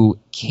who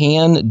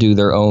can do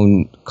their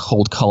own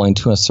cold calling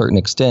to a certain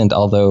extent,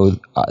 although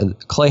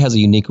Clay has a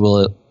unique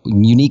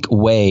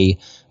way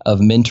of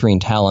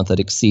mentoring talent that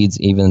exceeds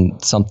even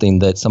something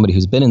that somebody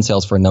who's been in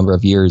sales for a number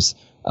of years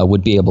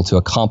would be able to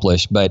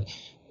accomplish. But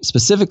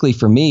specifically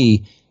for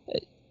me,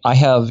 I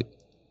have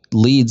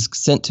leads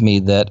sent to me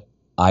that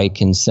I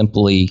can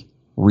simply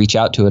reach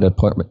out to at an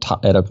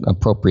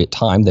appropriate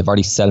time. They've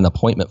already set an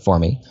appointment for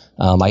me.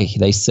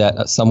 They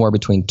set somewhere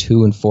between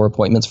 2 and 4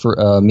 appointments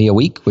for me a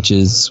week, which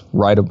is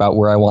right about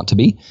where I want to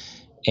be.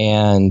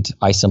 And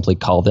I simply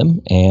call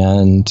them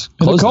and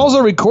close the calls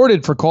are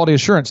recorded for quality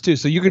assurance too.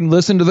 So you can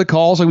listen to the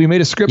calls. Like we made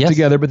a script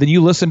together, but then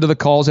you listen to the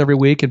calls every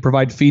week and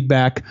provide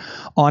feedback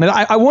on it.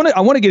 I want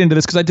to get into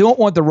this because I don't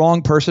want the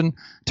wrong person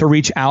to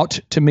reach out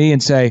to me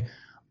and say,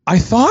 I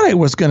thought I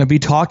was going to be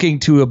talking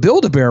to a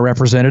Build-A-Bear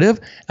representative,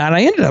 and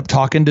I ended up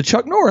talking to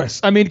Chuck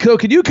Norris. I mean,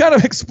 could you kind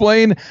of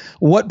explain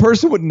what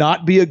person would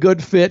not be a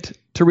good fit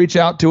to reach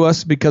out to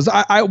us? Because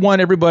I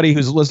want everybody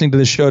who's listening to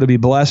this show to be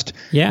blessed.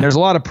 Yeah. There's a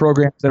lot of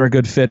programs that are a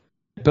good fit,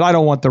 but I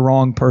don't want the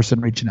wrong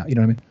person reaching out. You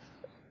know what I mean?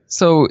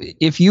 So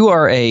if you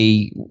are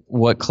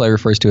what Clay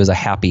refers to as a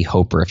happy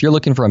hoper, if you're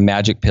looking for a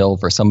magic pill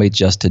for somebody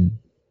just to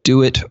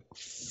do it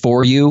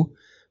for you,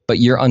 but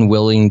you're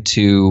unwilling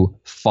to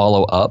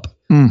follow up,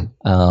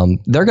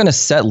 they're going to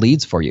set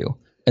leads for you,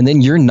 and then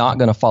you're not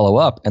going to follow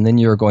up, and then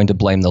you're going to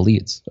blame the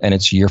leads, and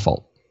it's your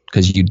fault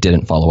because you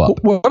didn't follow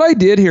up. What I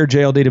did here,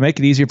 JLD, to make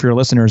it easier for your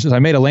listeners, is I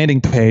made a landing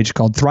page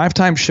called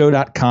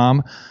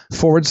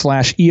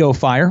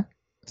thrivetimeshow.com/EOFire,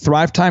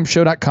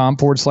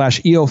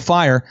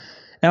 thrivetimeshow.com/EOFire.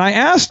 And I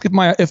asked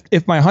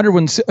if my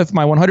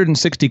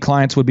 160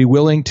 clients would be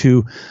willing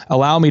to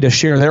allow me to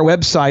share their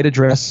website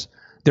address,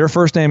 their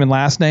first name and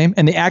last name,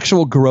 and the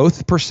actual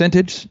growth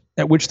percentage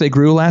at which they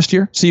grew last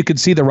year. So you could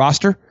see the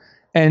roster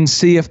and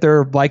see if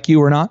they're like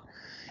you or not.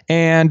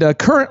 And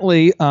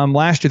currently,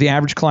 last year, the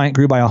average client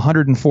grew by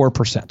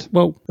 104%.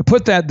 Whoa.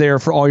 Put that there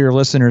for all your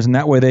listeners, and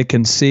that way they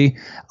can see.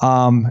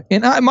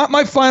 And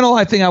my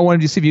final thing I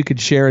wanted to see if you could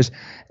share is,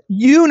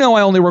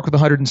 I only work with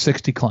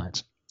 160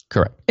 clients.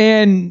 Correct.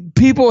 And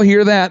people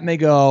hear that and they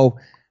go,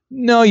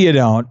 no, you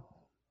don't.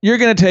 You're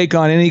going to take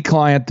on any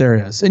client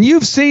there is. And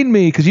you've seen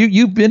me because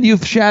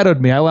you've shadowed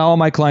me. I allow all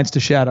my clients to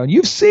shadow. And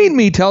you've seen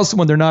me tell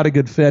someone they're not a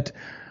good fit.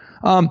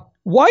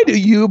 Why do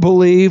you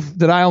believe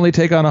that I only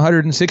take on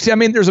 160? I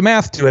mean, there's a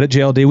math to it at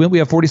JLD. We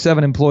have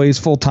 47 employees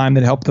full time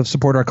that help to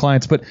support our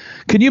clients. But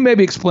can you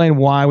maybe explain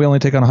why we only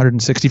take on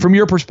 160 from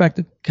your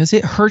perspective? Because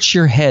it hurts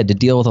your head to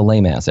deal with a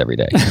lame ass every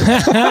day.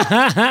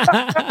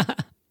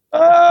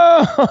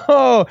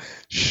 Oh,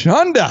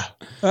 Shunda.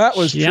 That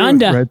was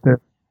Shunda right there.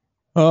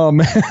 Oh,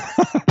 man.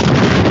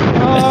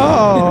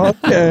 Oh,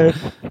 okay.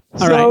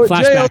 All right,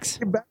 flashbacks.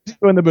 JL, back to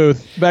you in the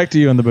booth. Back to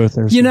you in the booth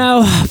there. You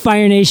know,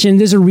 Fire Nation,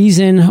 there's a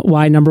reason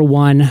why, number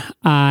one,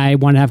 I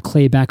want to have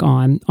Clay back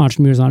on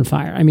Entrepreneurs on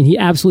Fire. I mean, he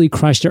absolutely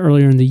crushed it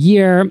earlier in the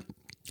year.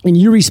 And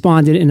you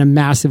responded in a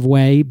massive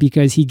way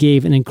because he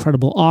gave an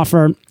incredible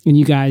offer and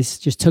you guys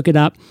just took it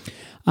up,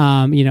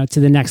 to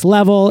the next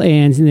level.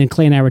 And then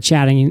Clay and I were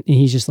chatting and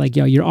he's just like,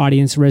 yo, your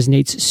audience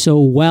resonates so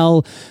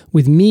well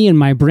with me and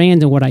my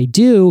brand and what I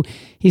do.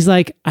 He's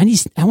like, I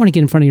want to get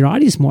in front of your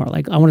audience more.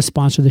 Like, I want to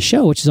sponsor the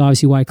show, which is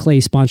obviously why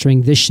Clay's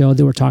sponsoring this show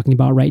that we're talking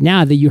about right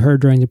now that you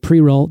heard during the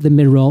pre-roll, the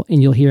mid-roll,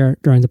 and you'll hear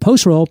during the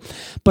post-roll.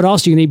 But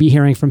also you're going to be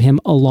hearing from him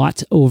a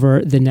lot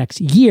over the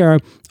next year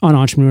on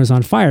Entrepreneurs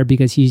on Fire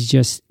because he's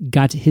just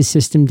got his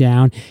system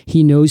down.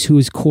 He knows who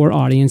his core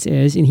audience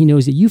is, and he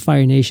knows that you,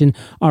 Fire Nation,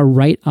 are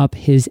right up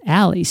his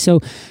alley.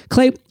 So,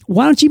 Clay,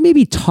 why don't you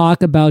maybe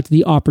talk about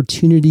the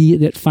opportunity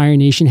that Fire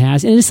Nation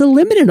has? And it's a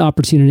limited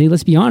opportunity,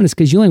 let's be honest,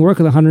 because you only work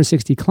with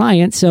 160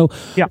 clients. So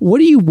What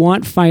do you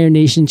want Fire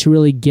Nation to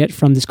really get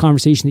from this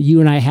conversation that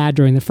you and I had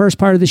during the first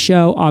part of the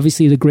show?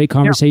 Obviously, the great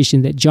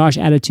conversation that Josh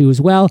added to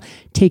as well.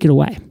 Take it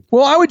away.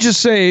 Well, I would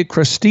just say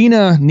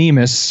Christina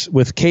Nemes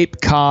with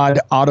Cape Cod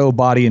Auto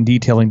Body and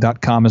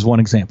Detailing.com is one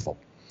example.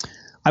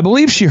 I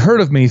believe she heard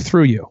of me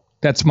through you.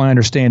 That's my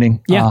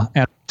understanding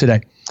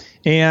today.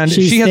 And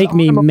she's thanked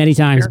me many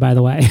times, by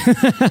the way.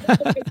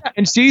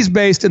 And she's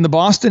based in the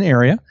Boston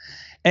area.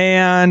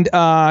 And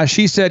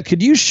she said,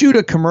 could you shoot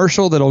a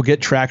commercial that'll get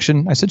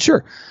traction? I said,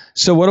 sure.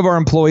 So one of our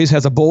employees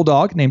has a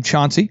bulldog named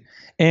Chauncey.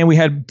 And we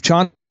had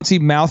Chauncey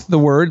mouth the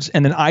words,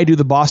 and then I do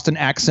the Boston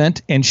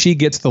accent, and she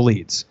gets the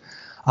leads.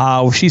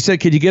 She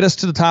said, could you get us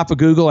to the top of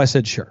Google? I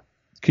said, sure.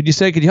 Could you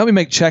help me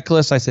make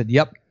checklists? I said,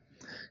 yep.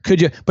 Could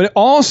you? But it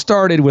all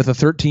started with a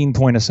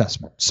 13-point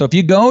assessment. So if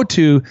you go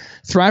to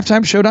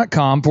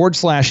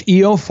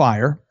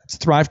thrivetimeshow.com/EOFire, it's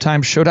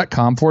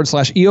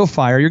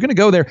thrivetimeshow.com/EOFire, you're going to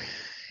go there.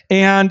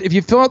 And if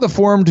you fill out the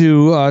form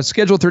to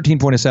schedule a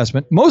 13-point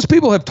assessment, most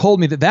people have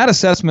told me that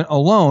assessment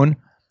alone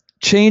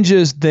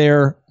changes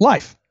their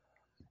life.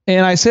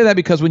 And I say that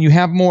because when you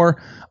have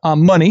more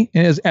money,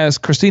 as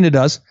Christina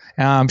does,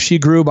 she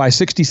grew by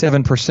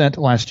 67%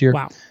 last year.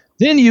 Wow.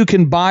 Then you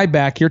can buy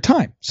back your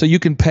time. So you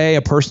can pay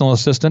a personal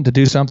assistant to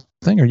do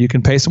something, or you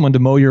can pay someone to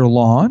mow your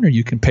lawn, or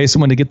you can pay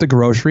someone to get the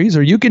groceries,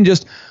 or you can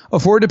just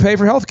afford to pay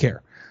for healthcare.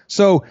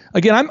 So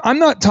again, I'm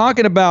not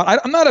talking about,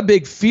 I'm not a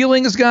big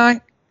feelings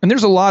guy. And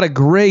there's a lot of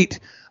great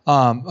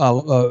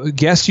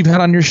guests you've had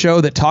on your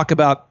show that talk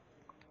about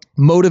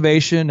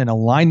motivation and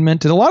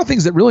alignment and a lot of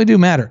things that really do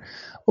matter.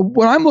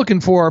 What I'm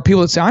looking for are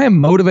people that say, I am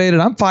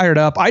motivated, I'm fired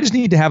up, I just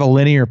need to have a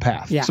linear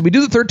path. Yeah. So we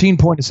do the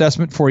 13-point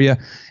assessment for you,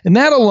 and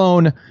that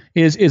alone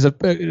is a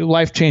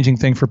life-changing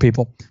thing for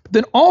people. But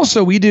then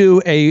also we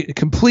do a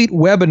complete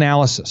web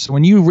analysis.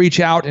 When you reach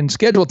out and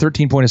schedule a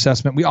 13-point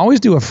assessment, we always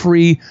do a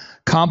free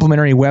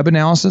complimentary web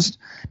analysis.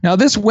 Now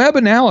this web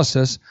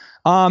analysis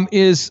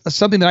is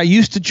something that I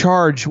used to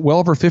charge well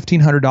over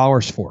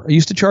 $1,500 for. I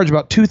used to charge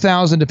about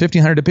 $2,000 to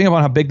 $1,500 depending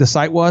on how big the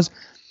site was.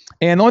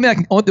 And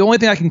the only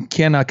thing I can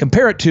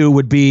compare it to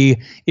would be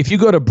if you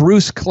go to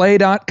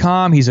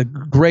bruceclay.com. He's a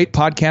great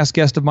podcast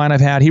guest of mine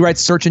I've had. He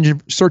writes Search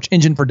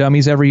Engine for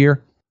Dummies every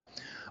year.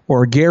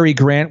 Or Gary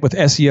Grant with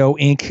SEO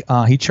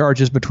Inc. He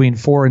charges between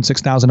 $4,000 and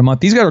 $6,000 a month.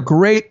 These guys are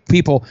great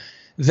people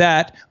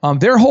that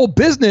their whole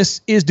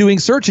business is doing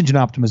search engine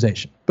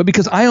optimization. But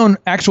because I own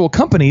actual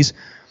companies,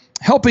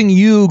 helping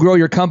you grow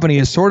your company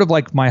is sort of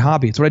like my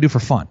hobby. It's what I do for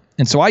fun.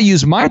 And so I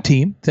use my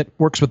team that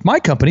works with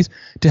my companies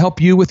to help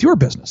you with your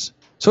business.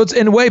 So it's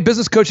in a way,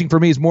 business coaching for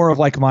me is more of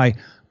like my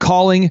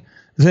calling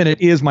than it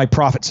is my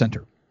profit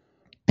center.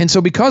 And so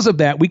because of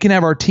that, we can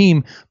have our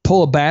team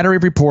pull a battery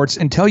of reports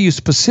and tell you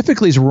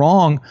specifically is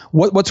wrong,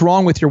 what's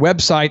wrong with your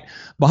website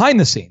behind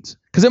the scenes.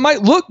 Because it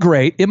might look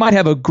great. It might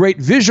have a great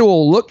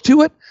visual look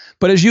to it.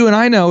 But as you and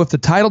I know, if the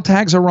title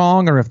tags are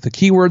wrong, or if the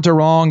keywords are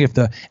wrong, if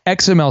the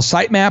XML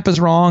sitemap is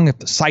wrong, if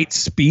the site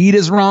speed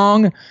is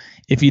wrong,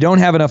 if you don't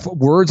have enough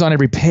words on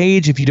every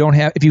page, if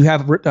you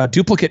have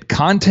duplicate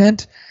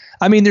content,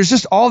 I mean, there's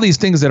just all these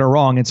things that are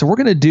wrong. And so we're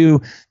going to do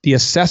the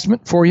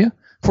assessment for you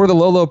for the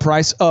low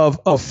price of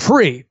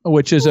free,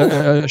 which is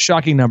a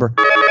shocking number.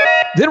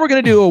 Then we're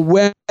going to do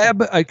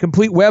a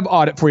complete web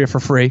audit for you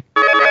for free.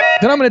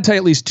 Then I'm going to tell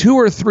you at least 2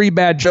 or 3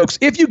 bad jokes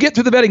if you get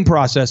through the vetting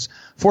process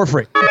for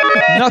free.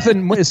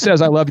 Nothing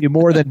says I love you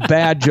more than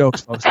bad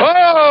jokes, folks.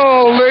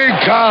 Holy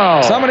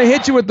cow! So I'm going to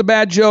hit you with the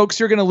bad jokes.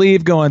 You're going to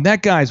leave going,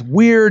 that guy's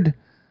weird.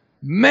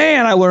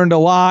 Man, I learned a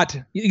lot.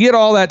 You get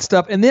all that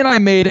stuff. And then I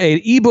made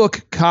an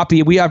ebook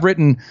copy. I've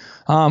written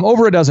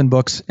over a dozen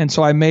books. And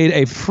so I made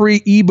a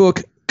free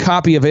ebook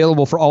copy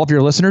available for all of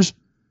your listeners.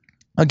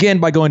 Again,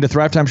 by going to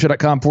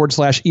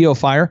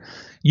thrivetimeshow.com/EOFire.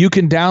 You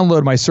can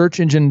download my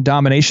search engine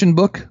domination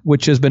book,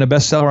 which has been a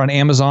bestseller on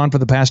Amazon for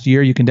the past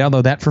year. You can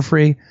download that for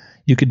free.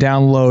 You could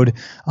download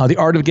The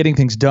Art of Getting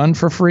Things Done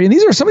for free.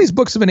 And some of these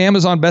books have been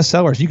Amazon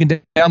bestsellers. You can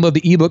download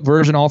the ebook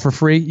version all for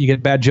free. You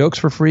get bad jokes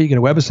for free. You get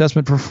a web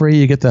assessment for free.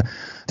 You get the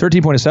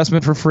 13-point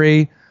assessment for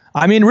free.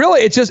 I mean,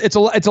 really, it's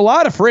a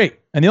lot of free.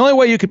 And the only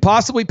way you could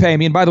possibly pay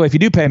me, and by the way, if you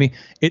do pay me,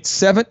 it's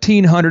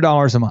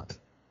 $1,700 a month.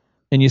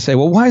 And you say,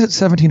 well, why is it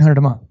 $1,700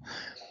 a month?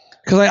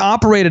 Because I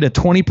operate at a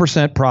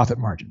 20% profit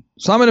margin.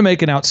 So I'm going to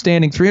make an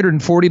outstanding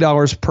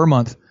 $340 per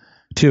month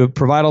to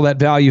provide all that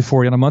value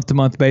for you on a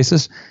month-to-month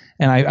basis.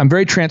 And I'm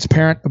very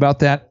transparent about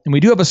that. And we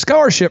do have a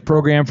scholarship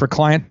program for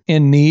client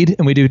in need.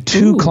 And we do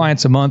 2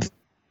 clients a month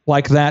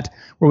like that,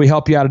 where we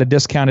help you out at a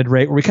discounted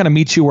rate, where we kind of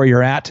meet you where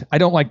you're at. I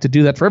don't like to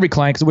do that for every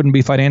client because it wouldn't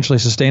be financially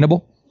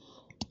sustainable.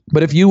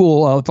 But if you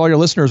will, if all your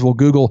listeners will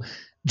Google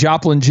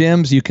Joplin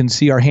Gyms, you can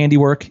see our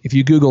handiwork. If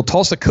you Google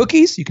Tulsa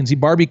Cookies, you can see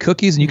Barbie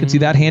Cookies, and you can see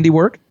that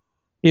handiwork.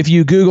 If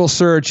you Google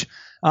search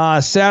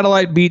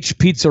Satellite Beach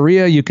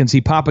Pizzeria, you can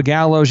see Papa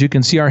Gallo's, you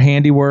can see our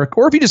handiwork.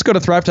 Or if you just go to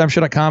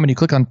thrivetimeshow.com and you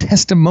click on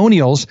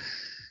testimonials,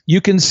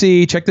 you can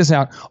see, check this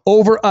out,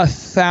 over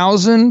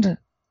 1,000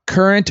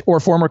 current or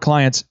former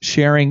clients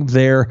sharing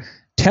their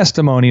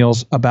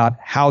testimonials about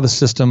how the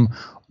system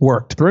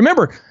worked. But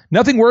remember,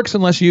 nothing works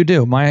unless you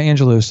do. Maya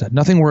Angelou said,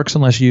 nothing works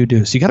unless you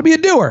do. So you got to be a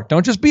doer.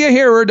 Don't just be a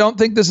hearer. Don't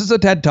think this is a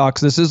TED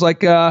Talks. This is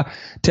like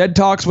TED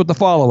Talks with the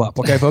follow-up.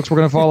 Okay, folks, we're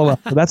going to follow up.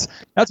 So that's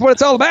what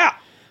it's all about.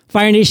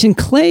 Fire Nation,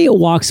 Clay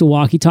walks the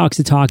walk. He talks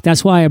the talk.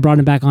 That's why I brought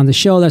him back on the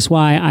show. That's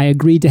why I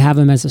agreed to have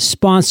him as a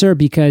sponsor,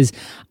 because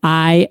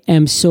I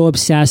am so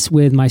obsessed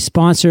with my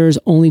sponsors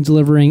only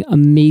delivering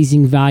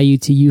amazing value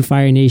to you,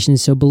 Fire Nation.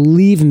 So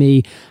believe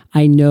me,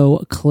 I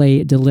know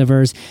Clay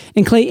delivers.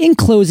 And Clay, in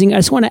closing, I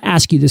just want to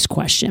ask you this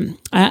question.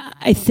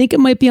 I think it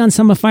might be on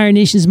some of Fire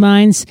Nation's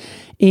minds,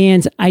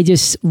 and I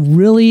just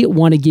really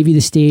want to give you the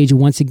stage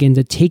once again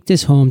to take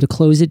this home, to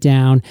close it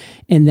down,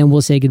 and then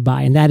we'll say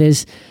goodbye. And that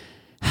is,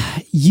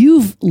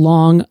 you've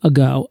long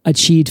ago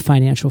achieved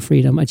financial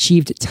freedom,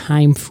 achieved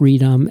time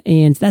freedom,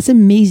 and that's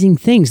amazing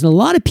things. And a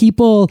lot of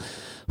people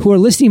who are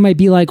listening might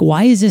be like,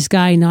 why is this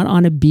guy not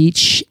on a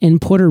beach in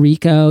Puerto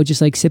Rico,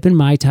 just like sipping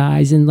Mai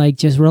Tais and like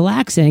just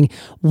relaxing?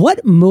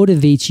 What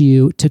motivates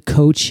you to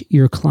coach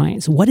your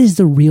clients? What is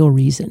the real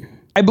reason?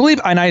 I believe,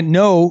 and I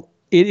know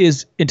it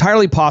is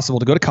entirely possible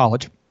to go to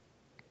college,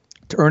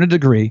 to earn a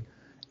degree,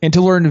 and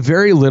to learn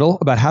very little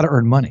about how to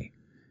earn money.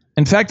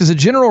 In fact, as a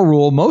general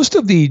rule, most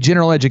of the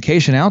general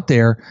education out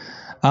there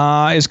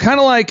is kind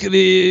of like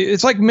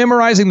it's like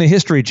memorizing the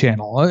History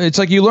Channel. It's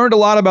like you learned a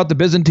lot about the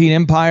Byzantine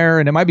Empire,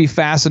 and it might be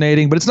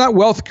fascinating, but it's not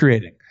wealth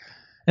creating.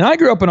 And I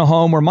grew up in a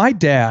home where my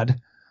dad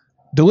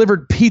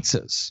delivered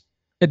pizzas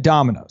at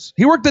Domino's.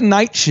 He worked the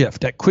night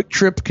shift at Quick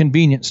Trip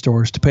convenience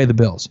stores to pay the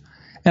bills.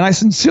 And I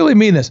sincerely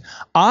mean this.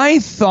 I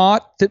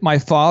thought that my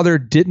father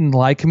didn't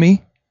like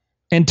me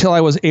until I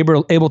was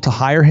able to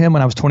hire him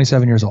when I was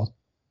 27 years old.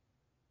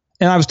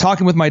 And I was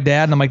talking with my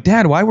dad, and I'm like,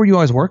 Dad, why were you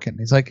always working?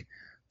 He's like,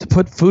 to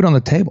put food on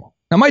the table.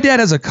 Now, my dad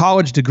has a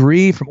college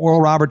degree from Oral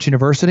Roberts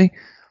University.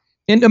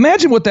 And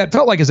imagine what that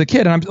felt like as a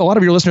kid. And a lot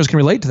of your listeners can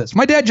relate to this.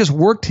 My dad just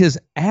worked his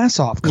ass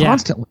off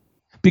constantly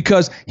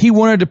because he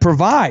wanted to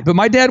provide. But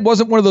my dad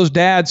wasn't one of those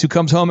dads who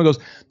comes home and goes,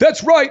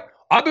 that's right,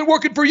 I've been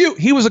working for you.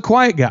 He was a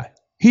quiet guy.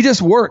 He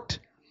just worked.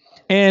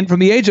 And from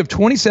the age of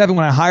 27,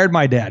 when I hired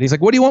my dad, he's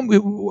like, what do you want?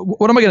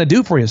 What am I going to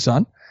do for you,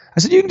 son? I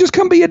said, you can just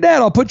come be a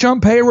dad. I'll put you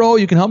on payroll.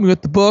 You can help me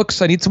with the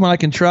books. I need someone I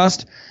can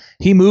trust.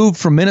 He moved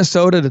from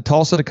Minnesota to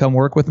Tulsa to come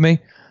work with me.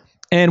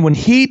 And when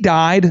he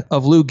died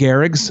of Lou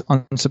Gehrig's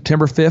on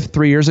September 5th,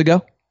 3 years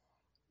ago,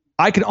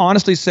 I can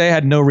honestly say I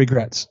had no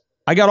regrets.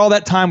 I got all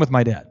that time with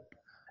my dad.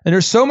 And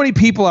there's so many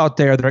people out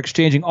there that are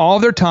exchanging all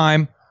of their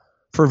time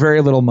for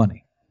very little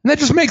money. And that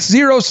just makes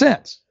zero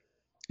sense.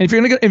 And if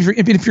you're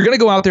going to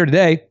go out there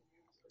today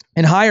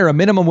and hire a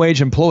minimum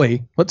wage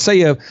employee, let's say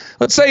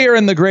you're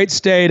in the great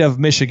state of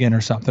Michigan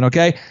or something,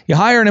 okay? You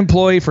hire an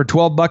employee for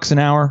 $12 an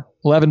hour,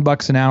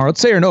 $11 an hour. Let's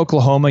say you're in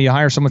Oklahoma, you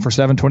hire someone for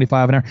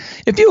 $7.25 an hour.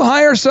 If you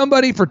hire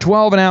somebody for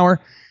 $12 an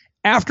hour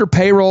after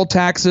payroll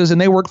taxes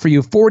and they work for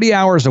you 40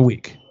 hours a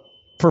week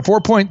for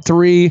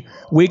 4.3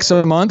 weeks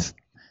a month,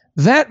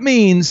 that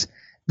means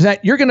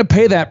that you're going to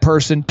pay that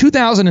person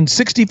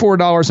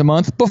 $2,064 a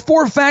month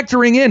before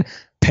factoring in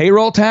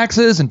payroll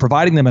taxes and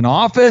providing them an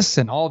office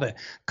and all the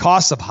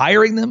costs of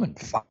hiring them and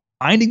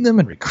finding them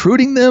and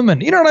recruiting them.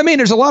 And you know what I mean?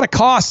 There's a lot of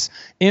costs,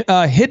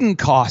 hidden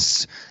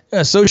costs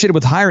associated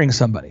with hiring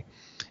somebody.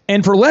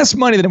 And for less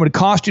money than it would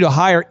cost you to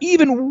hire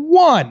even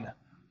one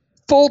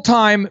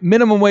full-time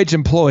minimum wage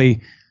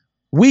employee,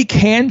 we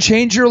can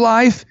change your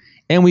life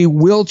and we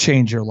will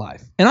change your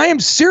life. And I am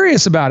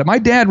serious about it. My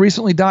dad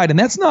recently died, and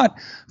that's not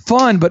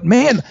fun, but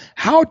man,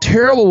 how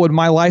terrible would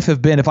my life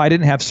have been if I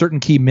didn't have certain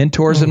key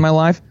mentors in my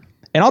life?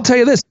 And I'll tell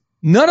you this,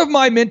 none of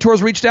my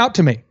mentors reached out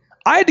to me.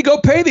 I had to go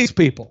pay these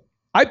people.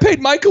 I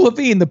paid Michael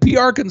Levine, the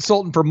PR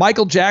consultant for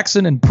Michael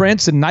Jackson and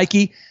Prince and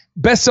Nike,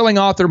 best-selling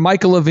author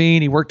Michael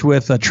Levine. He worked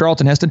with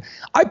Charlton Heston.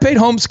 I paid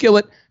Home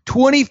Skillet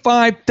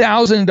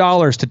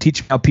 $25,000 to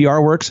teach me how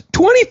PR works.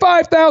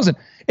 $25,000.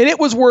 And it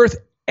was worth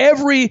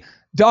every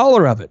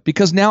dollar of it,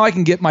 because now I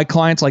can get my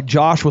clients like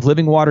Josh with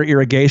Living Water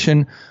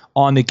Irrigation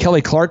on the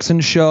Kelly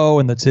Clarkson show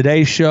and the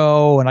Today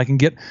Show, and I can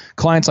get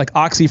clients like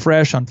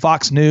OxyFresh on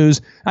Fox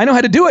News. I know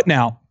how to do it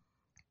now.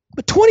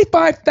 But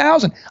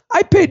 $25,000.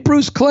 I paid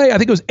Bruce Clay, I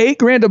think it was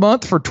 $8,000 a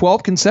month for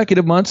 12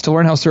 consecutive months to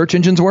learn how search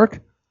engines work.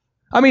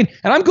 I mean,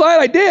 and I'm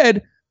glad I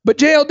did, but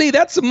JLD,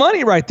 that's some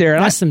money right there.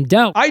 That's some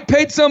dope. I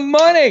paid some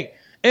money.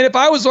 And if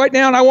I was right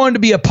now and I wanted to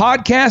be a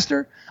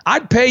podcaster,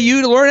 I'd pay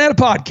you to learn how to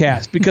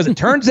podcast because it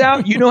turns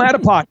out you know how to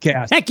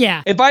podcast. Heck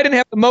yeah. If I didn't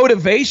have the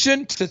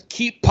motivation to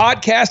keep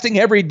podcasting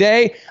every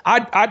day,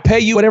 I'd pay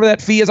you whatever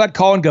that fee is. I'd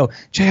call and go,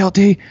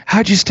 JLD,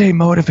 how'd you stay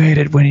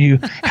motivated when you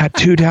had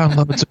 2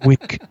 downloads a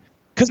week?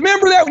 Because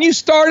remember that when you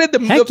started,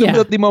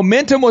 the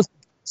momentum was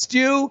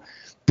you.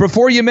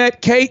 Before you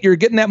met Kate, you're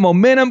getting that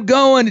momentum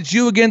going. It's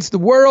you against the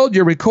world.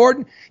 You're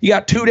recording. You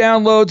got 2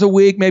 downloads a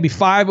week, maybe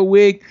 5 a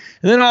week.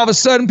 And then all of a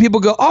sudden people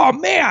go, oh,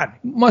 man,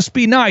 must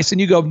be nice. And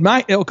you go,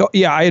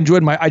 yeah, I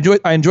enjoyed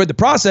the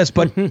process,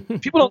 but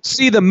people don't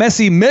see the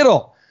messy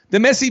middle. The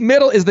messy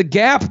middle is the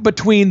gap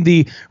between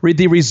the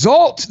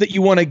result that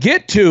you want to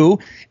get to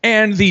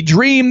and the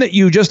dream that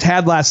you just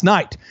had last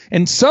night.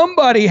 And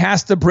somebody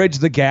has to bridge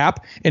the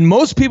gap. And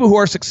most people who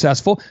are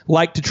successful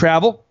like to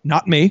travel,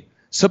 not me.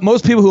 So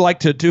most people who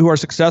are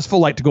successful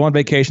like to go on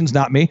vacations,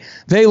 not me.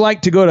 They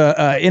like to go to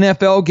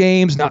NFL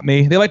games, not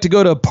me. They like to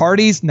go to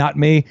parties, not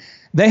me.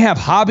 They have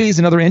hobbies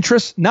and other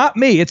interests, not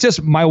me. It's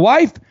just my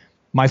wife,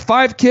 my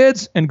 5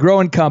 kids, and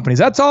growing companies.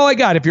 That's all I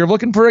got. If you're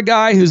looking for a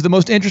guy who's the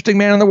most interesting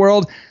man in the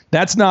world,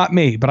 that's not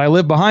me. But I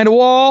live behind a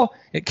wall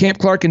at Camp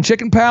Clark and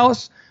Chicken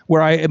Palace,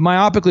 where I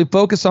myopically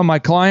focus on my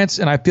clients,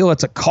 and I feel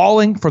it's a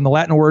calling from the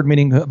Latin word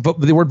meaning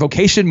the word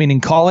vocation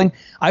meaning calling.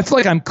 I feel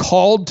like I'm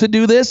called to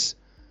do this.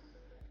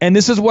 And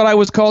this is what I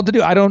was called to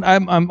do.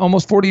 I'm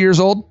almost 40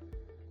 years old.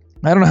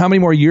 I don't know how many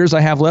more years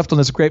I have left on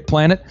this great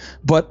planet,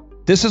 but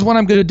this is what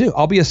I'm going to do.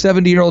 I'll be a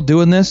 70-year-old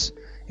doing this.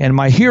 And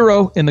my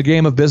hero in the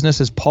game of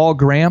business is Paul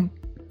Graham.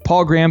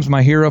 Paul Graham's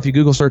my hero. If you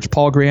Google search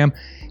Paul Graham,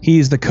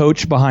 he's the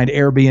coach behind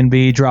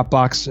Airbnb,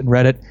 Dropbox, and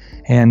Reddit.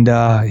 And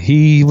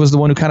he was the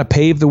one who kind of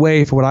paved the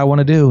way for what I want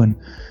to do. And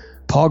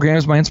Paul Graham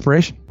is my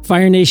inspiration.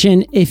 Fire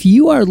Nation, if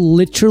you are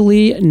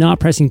literally not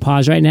pressing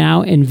pause right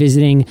now and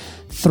visiting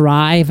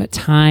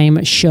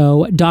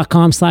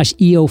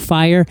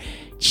thrivetimeshow.com/EOFire,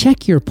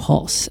 check your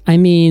pulse. I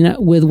mean,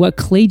 with what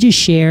Clay just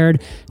shared,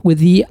 with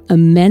the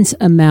immense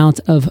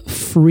amount of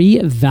free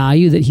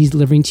value that he's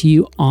delivering to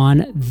you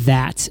on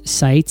that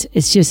site,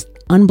 it's just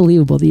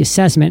unbelievable. The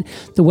assessment,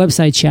 the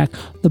website check,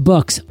 the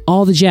books,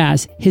 all the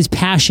jazz, his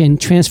passion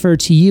transferred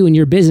to you and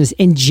your business,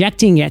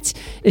 injecting it,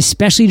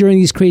 especially during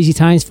these crazy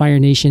times, Fire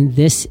Nation.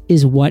 This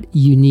is what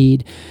you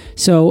need.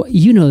 So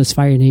you know this,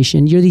 Fire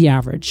Nation. You're the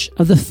average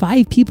of the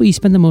 5 people you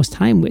spend the most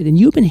time with, and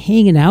you've been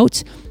hanging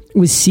out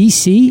with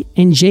CC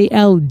and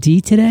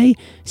JLD today.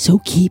 So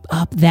keep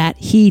up that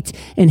heat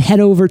and head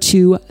over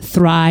to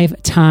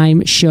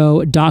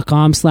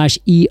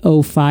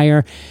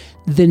thrivetimeshow.com/EOFire.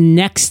 The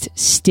next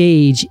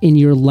stage in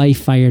your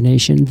life, Fire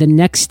Nation, the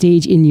next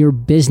stage in your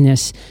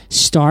business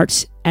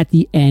starts at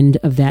the end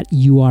of that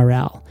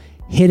URL.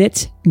 Hit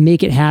it,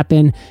 make it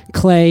happen.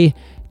 Clay,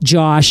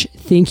 Josh,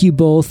 thank you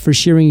both for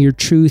sharing your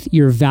truth,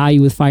 your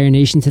value with Fire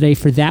Nation today.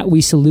 For that,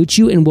 we salute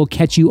you, and we'll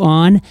catch you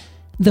on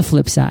the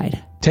flip side.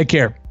 Take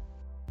care.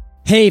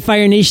 Hey,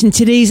 Fire Nation,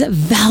 today's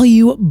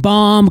value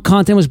bomb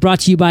content was brought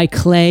to you by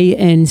Clay,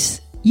 and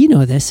you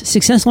know this.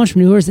 Successful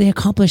entrepreneurs, they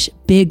accomplish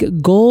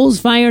big goals,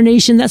 Fire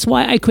Nation. That's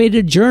why I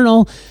created a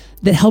journal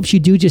that helps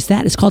you do just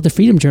that. It's called the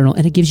Freedom Journal,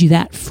 and it gives you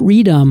that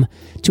freedom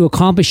to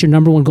accomplish your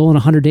number one goal in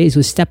 100 days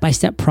with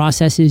step-by-step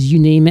processes, you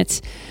name it.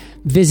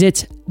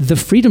 Visit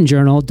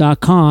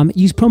thefreedomjournal.com.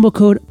 Use promo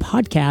code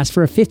podcast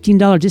for a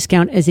 $15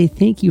 discount as a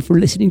thank you for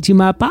listening to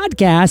my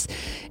podcast.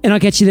 And I'll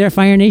catch you there,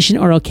 Fire Nation,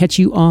 or I'll catch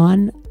you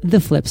on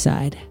the flip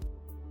side.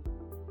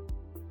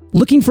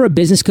 Looking for a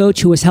business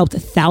coach who has helped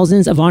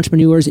thousands of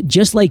entrepreneurs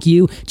just like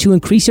you to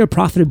increase their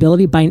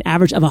profitability by an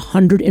average of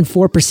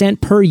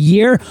 104% per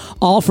year,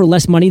 all for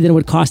less money than it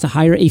would cost to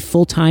hire a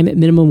full-time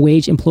minimum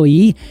wage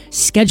employee?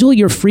 Schedule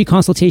your free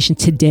consultation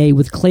today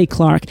with Clay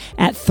Clark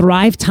at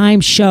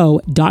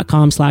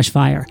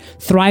thrivetimeshow.com/fire.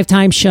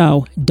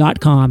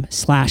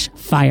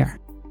 thrivetimeshow.com/fire.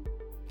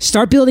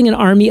 Start building an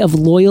army of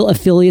loyal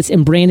affiliates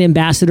and brand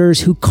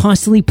ambassadors who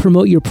constantly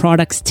promote your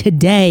products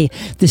today.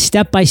 The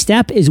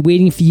step-by-step is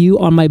waiting for you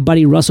on my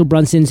buddy Russell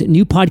Brunson's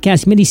new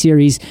podcast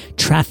miniseries,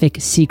 Traffic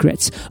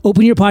Secrets.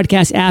 Open your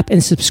podcast app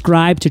and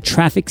subscribe to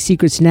Traffic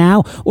Secrets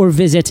now, or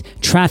visit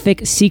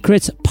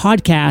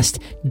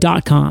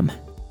trafficsecretspodcast.com.